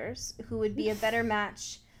vampires who would be a better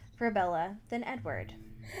match for Bella than Edward.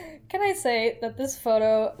 Can I say that this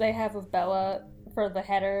photo they have of Bella for the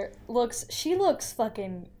header she looks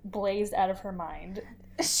fucking blazed out of her mind.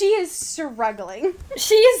 She is struggling.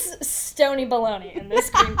 She's Stony Baloney in this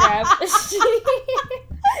screen grab.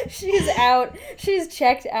 She's out. She's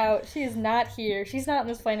checked out. She is not here. She's not in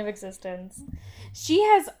this plane of existence. She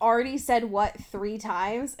has already said what 3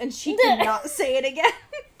 times, and she cannot say it again.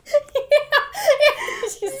 Yeah.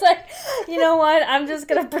 She's like, you know what? I'm just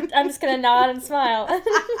gonna nod and smile.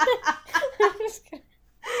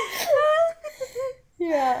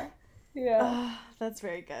 Yeah. Oh, that's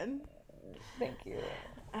very good. Thank you.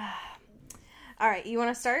 All right, you want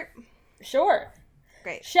to start? Sure.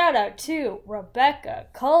 Great. Shout out to Rebecca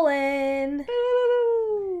Cullen.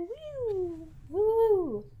 Woo!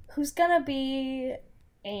 Woo! Who's gonna be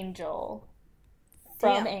Angel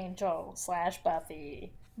from Angel /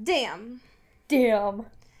 Buffy. Damn. All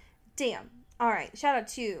right, shout out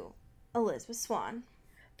to Elizabeth Swan.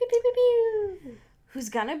 Pew, pew, pew, pew. Who's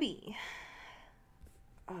gonna be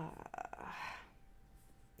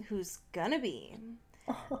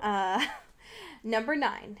number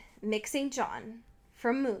 9, Mick St. John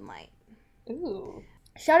from Moonlight. Ooh.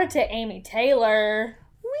 Shout out to Amy Taylor.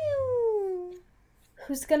 Woo!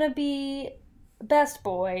 Who's gonna be best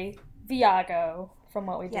boy, Viago, from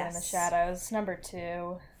What We Do in the Shadows, number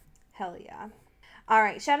 2. Hell yeah. All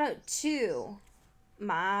right, shout out to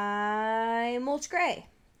my Mulch Gray.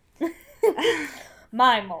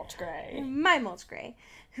 My Mulch Gray.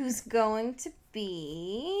 Who's going to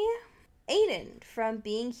be Aiden from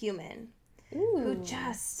Being Human. Ooh. Who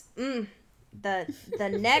just the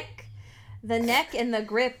neck and the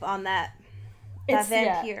grip on that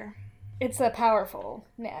vampire. Yeah. It's a powerful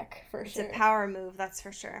neck for sure. It's a power move, that's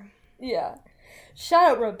for sure. Yeah.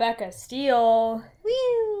 Shout out Rebecca Steele.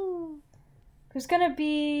 Woo! Who's gonna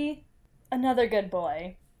be another good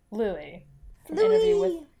boy, Louis, from Interview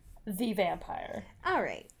with the Vampire. All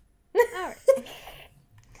right.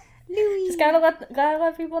 Louis. Just gotta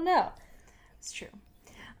let people know. It's true.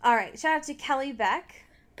 All right. Shout out to Kelly Beck.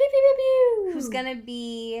 Pew, pew, pew, pew. Who's gonna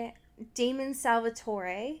be Damon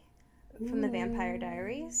Salvatore from The Vampire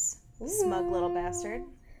Diaries. Ooh. Smug little bastard.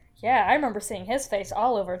 Yeah, I remember seeing his face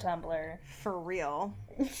all over Tumblr. For real.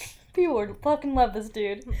 People would fucking love this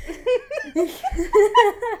dude.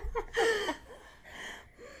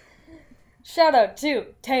 Shout out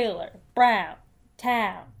to Taylor, Brown,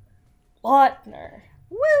 Town, Lautner.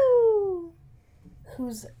 Woo!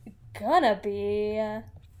 Who's gonna be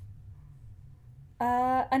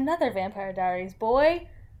another Vampire Diaries boy,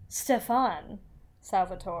 Stefan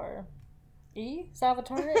Salvatore.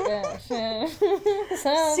 Salvatore? Yeah.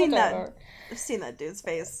 Salvatore. I've seen that dude's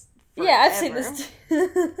face. Yeah, I've seen this.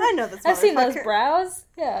 I know this. I've seen those brows.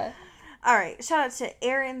 Yeah. All right. Shout out to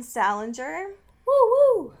Aaron Salinger. Woo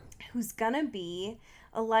woo. Who's gonna be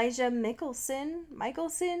Elijah Michelson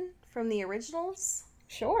from the originals?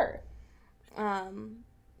 Sure.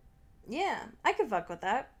 Yeah, I could fuck with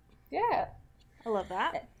that. Yeah. I love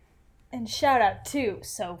that. And shout out to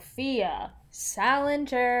Sophia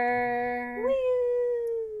Salinger. Woo!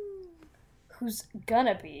 Who's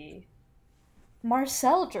gonna be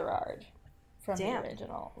Marcel Gerard from the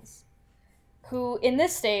originals. Who, in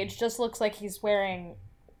this stage, just looks like he's wearing,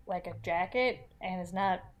 like, a jacket and is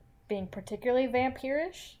not being particularly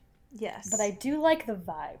vampirish. Yes. But I do like the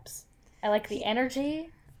vibes. I like the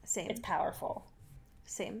energy. Same. It's powerful.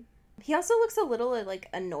 Same. He also looks a little, like,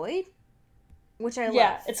 annoyed, which I love.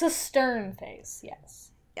 Yeah, it's a stern face, yes.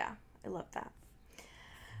 Yeah, I love that.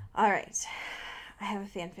 All right. I have a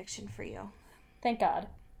fan fiction for you. Thank God.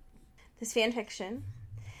 This fan fiction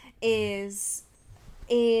is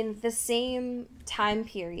in the same time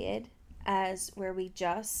period as where we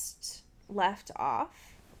just left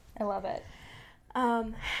off. I love it.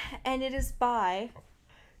 And it is by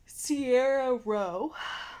Sierra Rowe.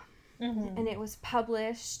 Mm-hmm. And it was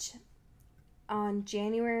published on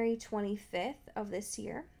January 25th of this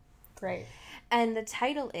year. Great. And the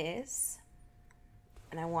title is,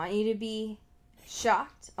 and I want you to be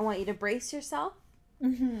shocked, I want you to brace yourself,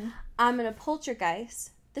 I'm gonna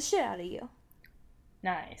poltergeist the shit out of you.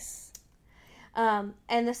 Nice. And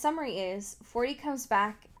the summary is, 40 comes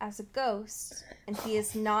back as a ghost, and he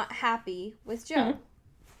is not happy with Joe.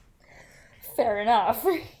 Fair enough.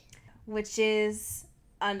 Which is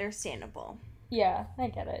understandable. Yeah, I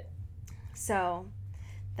get it. So,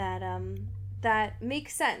 that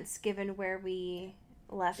makes sense, given where we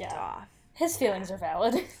left off. His feelings are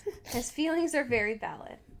valid. His feelings are very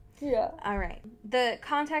valid. Yeah. All right. The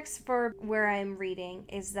context for where I'm reading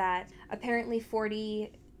is that apparently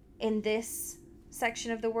 40 in this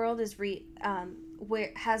section of the world is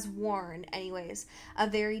has worn, anyways, a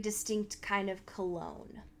very distinct kind of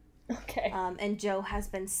cologne. Okay. And Joe has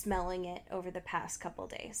been smelling it over the past couple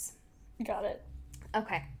days. Got it.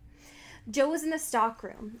 Okay. Joe was in the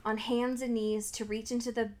stockroom, on hands and knees to reach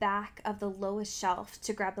into the back of the lowest shelf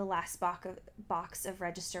to grab the last box of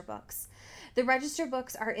register books. The register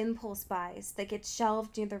books are impulse buys that get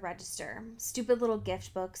shelved near the register. Stupid little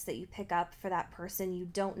gift books that you pick up for that person you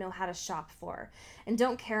don't know how to shop for and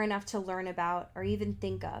don't care enough to learn about or even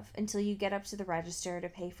think of until you get up to the register to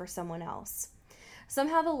pay for someone else.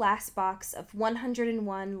 Somehow the last box of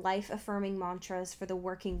 101 life-affirming mantras for the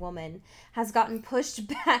working woman has gotten pushed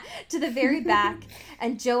back to the very back,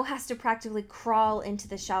 and Joe has to practically crawl into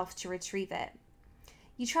the shelf to retrieve it.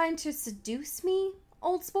 You trying to seduce me,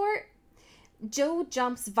 old sport? Joe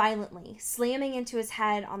jumps violently, slamming into his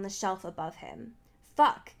head on the shelf above him.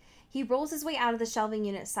 Fuck. He rolls his way out of the shelving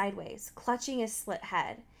unit sideways, clutching his split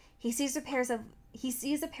head. He sees a pair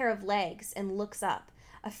of legs and looks up,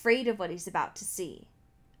 afraid of what he's about to see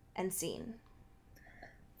and seen.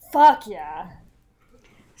 Fuck yeah.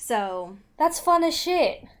 So, that's fun as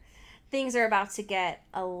shit. Things are about to get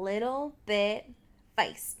a little bit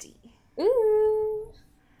feisty. Ooh.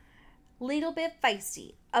 Little bit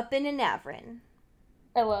feisty. Up in an Avrin.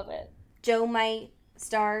 I love it. Joe might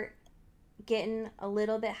start getting a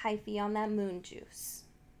little bit hyphy on that moon juice.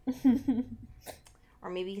 Or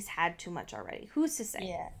maybe he's had too much already. Who's to say?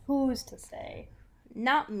 Yeah, who's to say?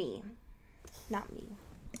 Not me. Not me.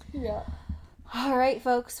 Yeah. All right,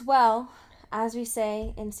 folks. Well, as we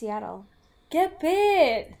say in Seattle, get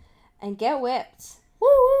bit and get whipped. Woo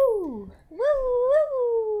woo. Woo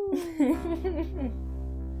woo.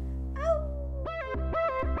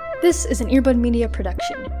 This is an Earbud Media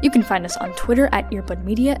production. You can find us on Twitter at Earbud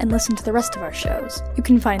Media and listen to the rest of our shows. You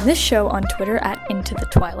can find this show on Twitter at Into the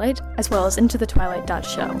Twilight, as well as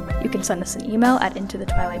intothetwilight.show. You can send us an email at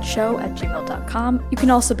intothetwilightshow@gmail.com. You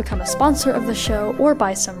can also become a sponsor of the show or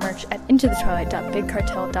buy some merch at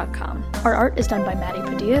intothetwilight.bigcartel.com. Our art is done by Maddie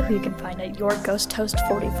Padilla, who you can find at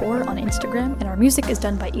YourGhostHost44 on Instagram, and our music is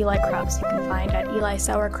done by Eli Krause, you can find at Eli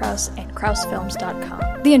Sauerkraus and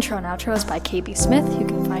KrauseFilms.com. The intro and outro is by KB Smith, who you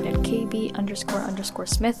can find at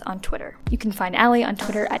KB__Smith on Twitter. You can find Allie on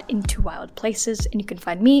Twitter at Into Wild Places, and you can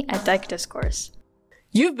find me at Dyke Discourse.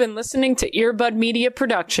 You've been listening to Earbud Media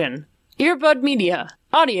Production. Earbud Media.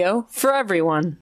 Audio for everyone.